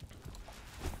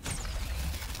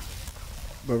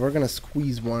 But we're gonna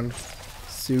squeeze one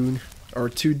soon. Or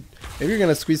two. Maybe we're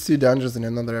gonna squeeze 2 dungeons in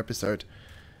another episode.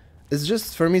 It's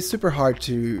just, for me, super hard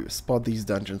to spot these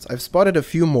dungeons. I've spotted a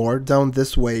few more down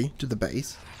this way to the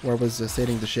base, where I was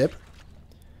sailing the ship.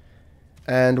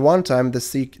 And one time,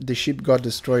 the ship got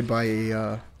destroyed by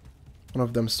one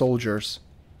of them soldiers.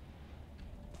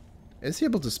 Is he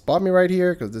able to spot me right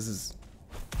here? Because this is...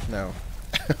 No.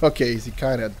 Okay, he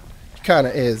kinda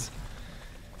is.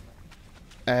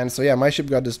 And so yeah, my ship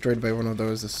got destroyed by one of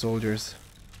those soldiers.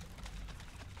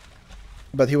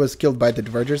 But he was killed by the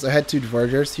Divergers. I had 2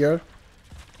 Divergers here.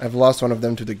 I've lost one of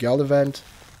them to the Gjalls event.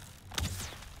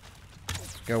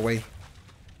 Go away.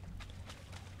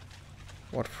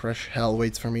 What fresh hell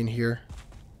waits for me in here?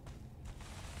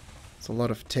 It's a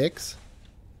lot of ticks.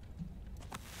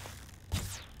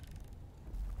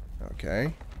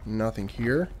 Okay, nothing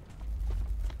here.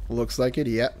 Looks like it,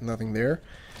 yeah, nothing there.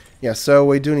 Yeah, so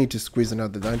we do need to squeeze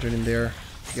another dungeon in there.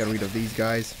 Get rid of these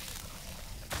guys.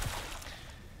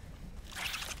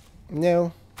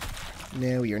 No.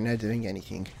 No, you're not doing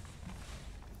anything.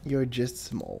 You're just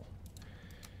small.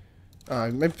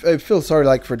 I feel sorry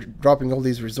like for dropping all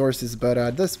these resources, but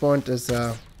at this point there's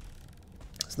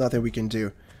nothing we can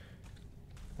do.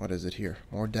 What is it here?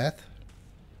 More death?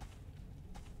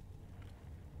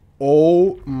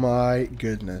 Oh my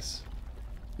goodness.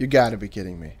 You gotta be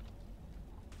kidding me.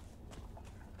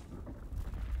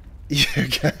 You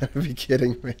gotta be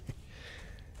kidding me.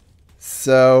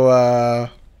 So,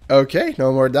 okay,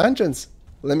 no more dungeons.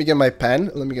 Let me get my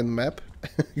pen, let me get the map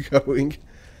going.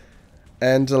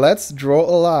 And let's draw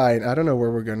a line. I don't know where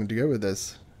we're gonna go with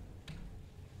this.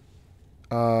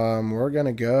 We're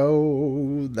gonna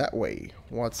go that way.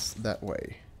 What's that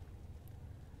way?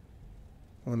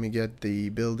 Let me get the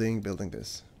building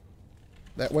this.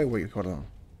 That way? Wait, hold on.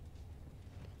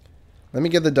 Let me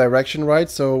get the direction right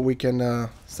so we can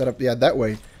set up, yeah, that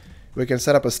way. We can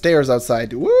set up a stairs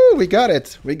outside. Woo, we got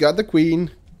it. We got the queen.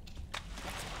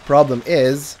 Problem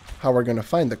is how we're gonna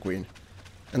find the queen.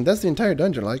 And that's the entire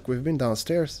dungeon, like we've been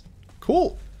downstairs.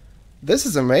 Cool. This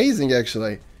is amazing,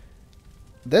 actually.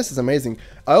 This is amazing.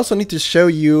 I also need to show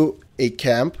you a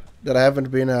camp that I haven't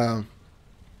been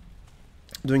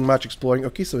doing much exploring.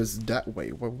 Okay, so it's that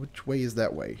way. Well, which way is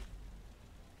that way?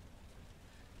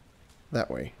 That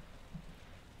way.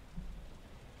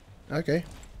 Okay.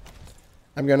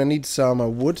 I'm gonna need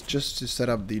some wood just to set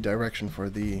up the direction for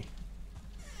the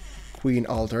queen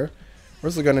altar. We're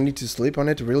also gonna need to sleep on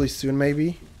it really soon,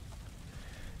 maybe.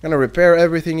 Gonna repair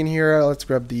everything in here. Let's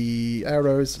grab the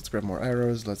arrows. Let's grab more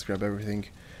arrows. Let's grab everything.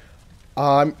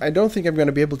 I don't think I'm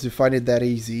gonna be able to find it that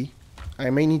easy. I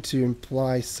may need to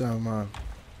employ some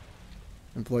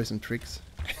tricks.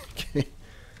 Okay.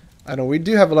 I know we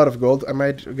do have a lot of gold. I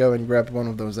might go and grab one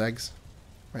of those eggs.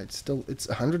 Right, still, it's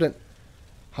 100 and...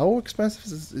 How expensive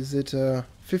is it?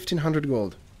 1500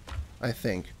 gold, I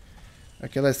think.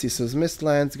 Okay, let's see. So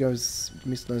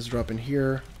mistlands drop in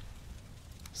here.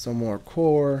 Some more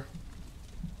core.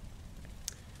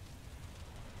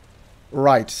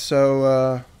 Right,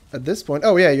 so at this point...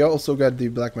 Oh yeah, you also got the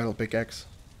black metal pickaxe.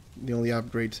 The only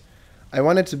upgrade. I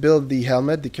wanted to build the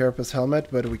helmet, the carapace helmet,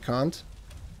 but we can't.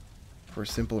 For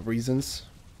simple reasons.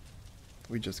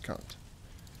 We just can't.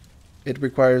 It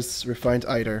requires refined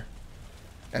either.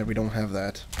 And we don't have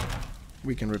that.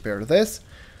 We can repair this.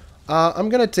 I'm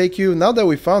gonna take you, now that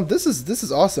we found, this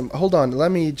is awesome. Hold on,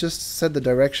 let me just set the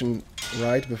direction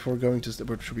right before going to sleep.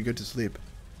 Or should we go to sleep?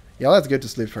 Yeah, let's go to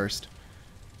sleep first.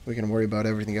 We can worry about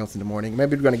everything else in the morning.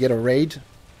 Maybe we're gonna get a raid.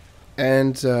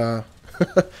 And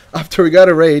after we got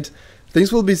a raid,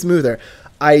 things will be smoother.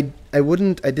 I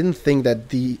didn't think that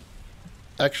the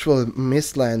actual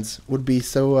mistlands would be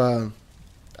so,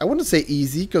 I wouldn't say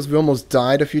easy, because we almost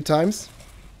died a few times.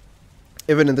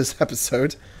 Even in this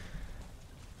episode.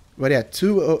 But yeah,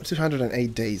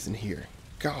 208 days in here.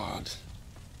 God.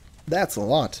 That's a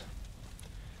lot.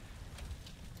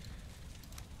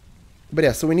 But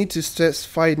yeah, so we need to set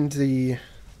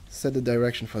the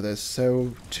direction for this.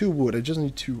 So, 2 wood. I just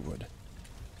need 2 wood.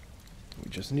 We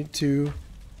just need 2.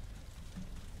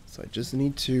 So I just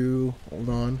need 2. Hold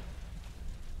on.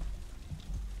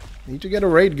 Need to get a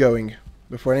raid going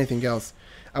before anything else.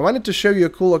 I wanted to show you a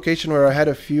cool location where I had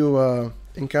a few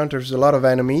encounters with a lot of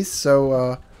enemies.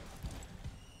 So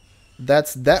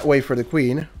that's that way for the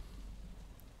queen.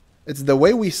 It's the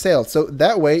way we sailed. So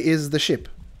that way is the ship.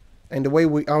 And the way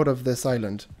we out of this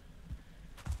island.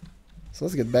 So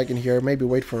let's get back in here. Maybe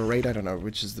wait for a raid. I don't know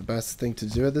which is the best thing to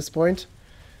do at this point.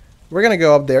 We're going to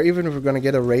go up there. Even if we're going to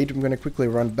get a raid, I'm going to quickly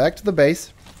run back to the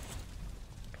base.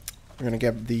 We're going to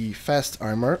get the fast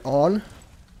armor on.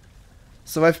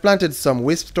 So I've planted some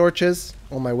wisp torches.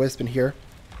 All my wisp in here.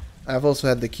 I've also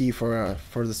had the key for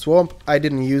the swamp. I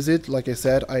didn't use it. Like I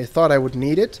said, I thought I would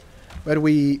need it. But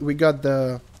we got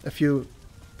a few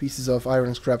pieces of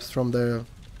iron scraps from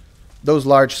those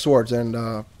large swords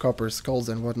and copper skulls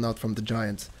and whatnot from the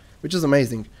giants. Which is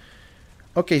amazing.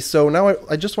 Okay, so now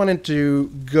I just wanted to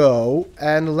go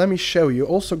and let me show you.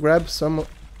 Also grab some,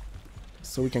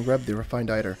 so we can grab the refined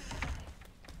either.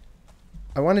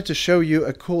 I wanted to show you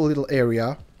a cool little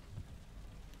area.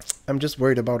 I'm just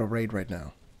worried about a raid right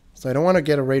now. So I don't want to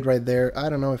get a raid right there. I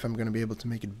don't know if I'm going to be able to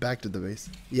make it back to the base.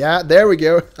 Yeah, there we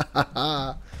go.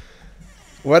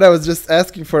 When I was just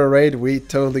asking for a raid, we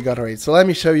totally got a raid. So let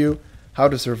me show you how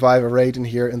to survive a raid in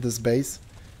here in this base.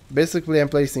 Basically, I'm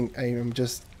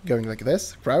just going like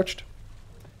this, crouched.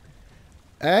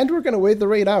 And we're going to wait the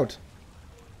raid out.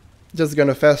 Just going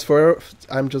to fast forward.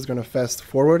 I'm just going to fast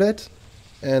forward it.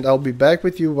 And I'll be back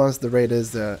with you once the raid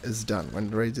is done, when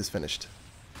the raid is finished.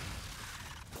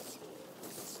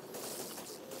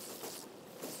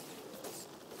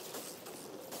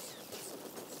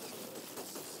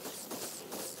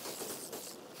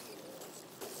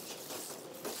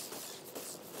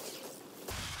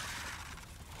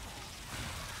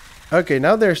 Okay,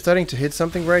 now they're starting to hit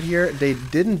something right here. They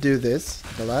didn't do this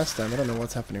the last time. I don't know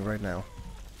what's happening right now.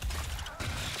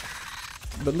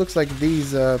 But looks like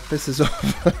these pisses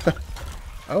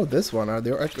off. Oh, this one.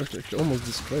 They actually almost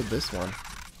destroyed this one.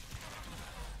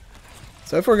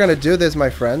 So if we're gonna do this, my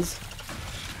friends,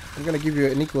 I'm gonna give you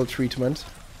an equal treatment.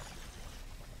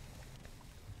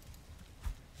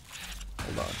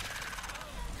 Hold on.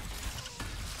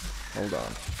 Hold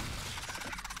on.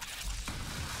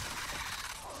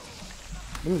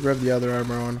 Let me grab the other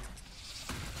armor on.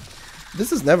 This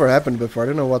has never happened before. I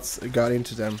don't know what's got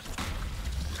into them.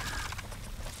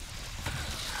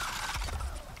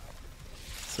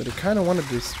 So they kind of want to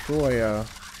destroy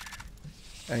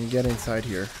and get inside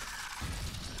here.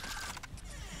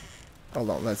 Hold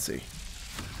on, let's see.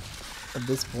 At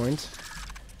this point,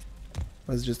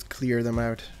 let's just clear them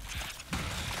out.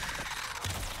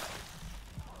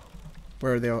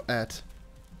 Where are they all at?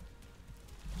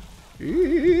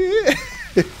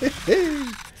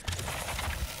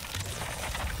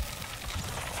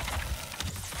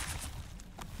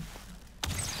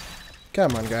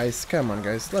 Come on guys,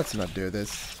 let's not do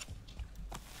this.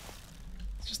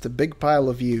 It's just a big pile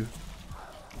of you.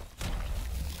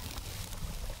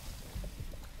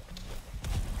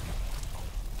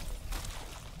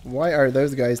 Why are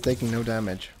those guys taking no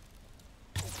damage?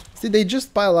 See, they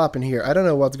just pile up in here. I don't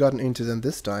know what's gotten into them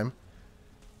this time.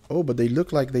 Oh, but they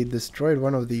look like they destroyed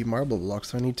one of the marble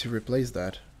blocks, so I need to replace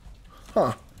that.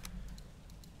 Huh.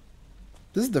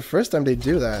 This is the first time they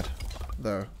do that,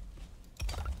 though.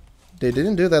 They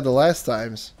didn't do that the last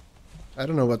times. I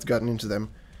don't know what's gotten into them.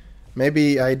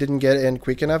 Maybe I didn't get in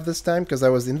quick enough this time because I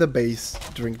was in the base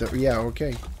during the... Yeah,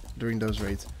 okay. During those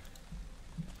raids.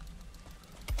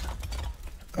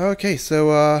 Okay,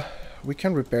 so we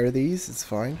can repair these. It's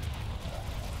fine.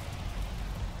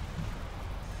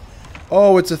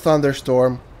 Oh, it's a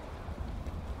thunderstorm.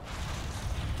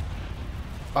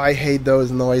 I hate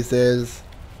those noises.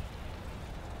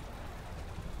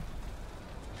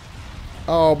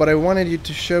 Oh, but I wanted you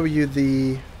to show you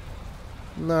the...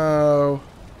 No.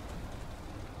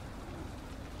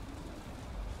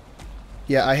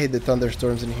 Yeah, I hate the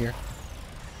thunderstorms in here.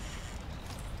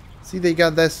 See, they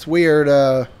got this weird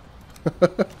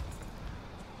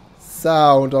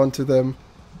sound onto them.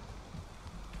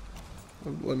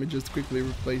 Let me just quickly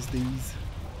replace these.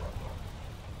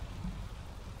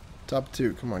 Top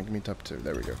 2. Come on, give me top 2.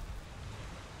 There we go.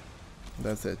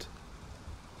 That's it.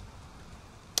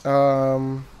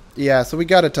 Yeah, so we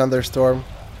got a thunderstorm.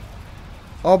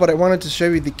 Oh, but I wanted to show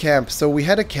you the camp. So we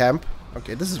had a camp.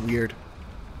 Okay, this is weird.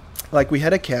 Like, we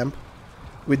had a camp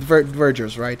with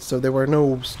vergers, right? So there were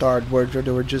no starred verger,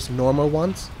 there were just normal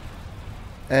ones.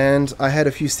 And I had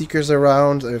a few seekers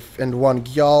around and one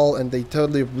Gjall, and they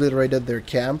totally obliterated their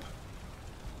camp.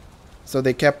 So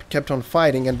they kept on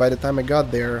fighting, and by the time I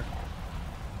got there,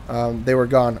 they were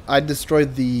gone. I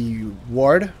destroyed the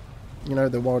ward, you know,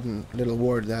 the little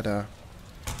ward that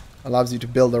allows you to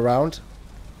build around.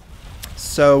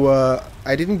 So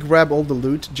I didn't grab all the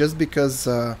loot just because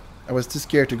I was too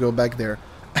scared to go back there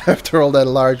after all that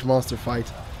large monster fight.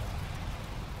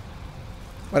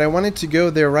 But I wanted to go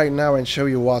there right now and show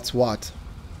you what's what.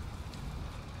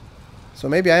 So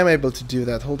maybe I am able to do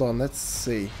that. Hold on, let's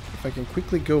see if I can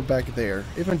quickly go back there,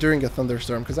 even during a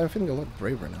thunderstorm, because I'm feeling a lot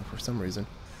braver now for some reason.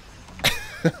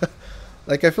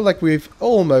 Like, I feel like we've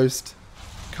almost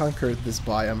conquered this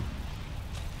biome.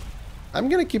 I'm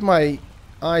gonna keep my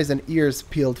eyes and ears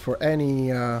peeled for any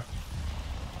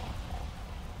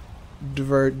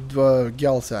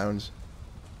Gjall sounds.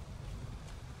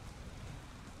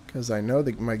 Because I know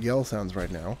my Gjall sounds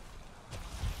right now.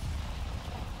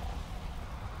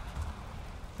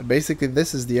 But basically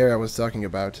this is the area I was talking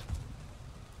about.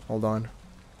 Hold on.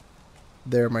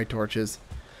 There are my torches.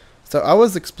 So I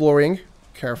was exploring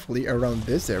carefully around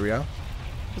this area.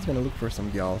 I was gonna look for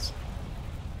some Gjalls.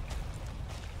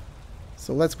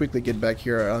 So let's quickly get back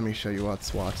here. Let me show you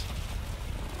what's what.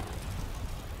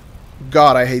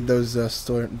 God, I hate those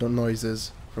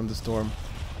noises from the storm.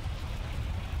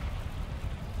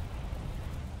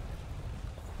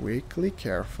 Quickly,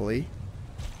 carefully.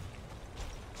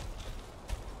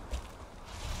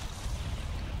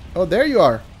 Oh, there you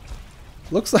are.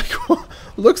 Looks like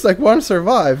looks like one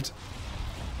survived.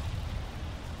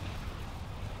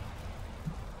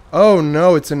 Oh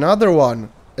no, it's another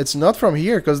one. It's not from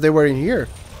here because they were in here.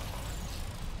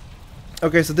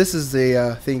 Okay, so this is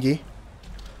the thingy.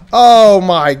 Oh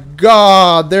my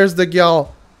god, there's the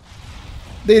Gjall.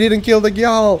 They didn't kill the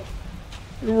Gjall.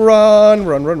 Run,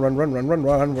 run, run, run, run, run, run,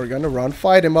 run. We're gonna run.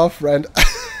 Fight him off, friend.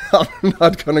 I'm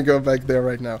not gonna go back there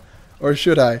right now. Or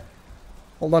should I?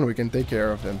 Hold on, we can take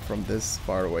care of him from this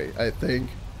far away, I think.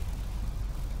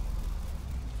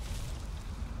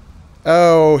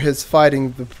 Oh, he's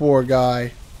fighting the poor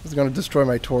guy. He's gonna destroy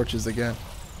my torches again.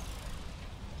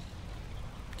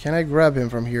 Can I grab him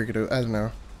from here? I don't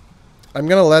know. I'm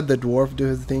gonna let the dwarf do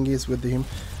his thingies with him.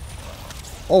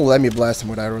 Oh, let me blast him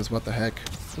with arrows, what the heck.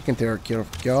 We can take care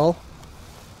of Gjall.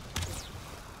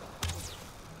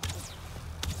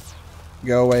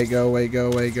 Go away, go away,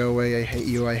 go away, go away. I hate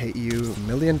you a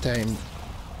million times.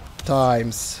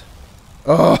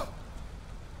 Oh!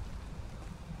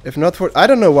 If not for... I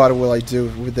don't know what will I do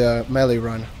with the melee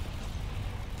run.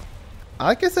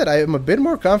 Like I said, I am a bit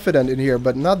more confident in here,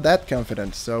 but not that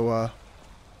confident. So,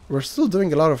 we're still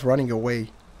doing a lot of running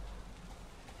away.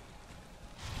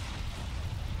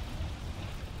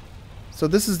 So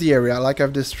this is the area. Like,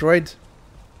 I've destroyed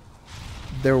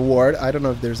their ward. I don't know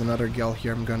if there's another Gjall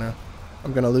here. I'm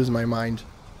gonna lose my mind.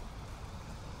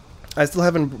 I still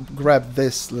haven't grabbed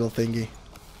this little thingy.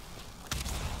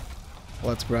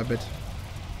 Let's grab it.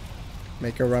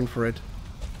 Make a run for it.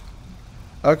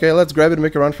 Okay, let's grab it,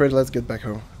 make a run for it, let's get back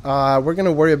home. We're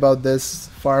gonna worry about this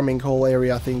farming whole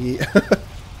area thingy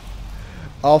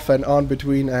off and on,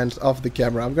 between and off the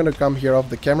camera. I'm gonna come here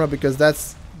off the camera because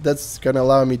that's gonna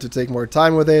allow me to take more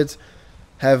time with it.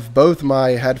 Have both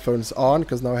my headphones on,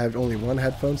 because now I have only one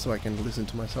headphone, so I can listen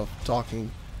to myself talking,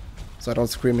 so I don't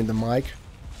scream in the mic.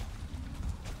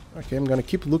 Okay, I'm gonna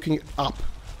keep looking up.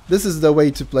 This is the way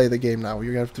to play the game now.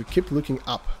 You have to keep looking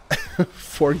up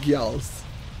for Gjalls.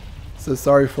 So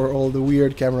sorry for all the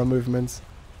weird camera movements.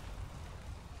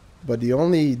 But the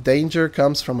only danger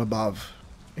comes from above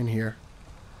in here.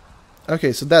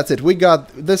 Okay, so that's it. We got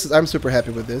this. I'm super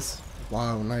happy with this.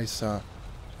 Wow, nice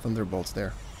thunderbolts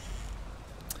there.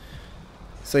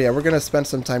 So yeah, we're gonna spend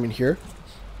some time in here.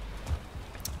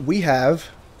 We have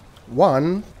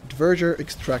one Diverger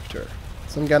extractor.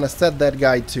 So I'm gonna set that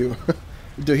guy to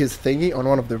do his thingy on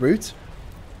one of the routes.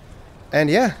 And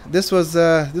yeah, this was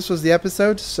the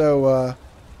episode. So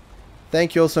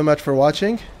thank you all so much for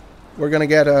watching. We're gonna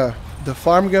get the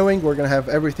farm going. We're gonna have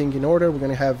everything in order. We're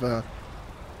gonna have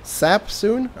sap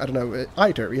soon. I don't know,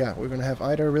 Iter. Yeah, we're gonna have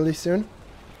Iter really soon.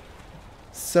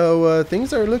 So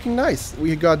things are looking nice.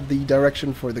 We got the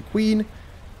direction for the queen.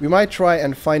 We might try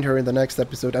and find her in the next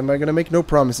episode. I'm gonna make no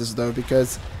promises though,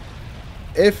 because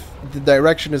if the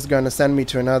direction is gonna send me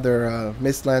to another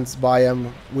mistlands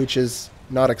biome which is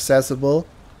not accessible,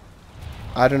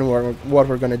 I don't know what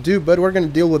we're gonna do, but we're gonna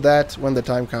deal with that when the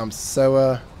time comes.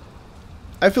 So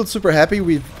I feel super happy.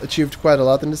 We've achieved quite a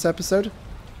lot in this episode.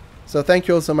 So thank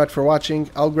you all so much for watching.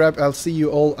 I'll see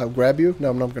you all. I'll grab you. No,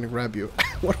 I'm not gonna grab you.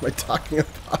 What am I talking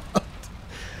about?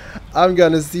 I'm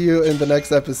gonna see you in the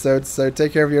next episode. So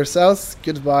take care of yourselves.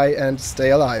 Goodbye and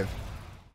stay alive.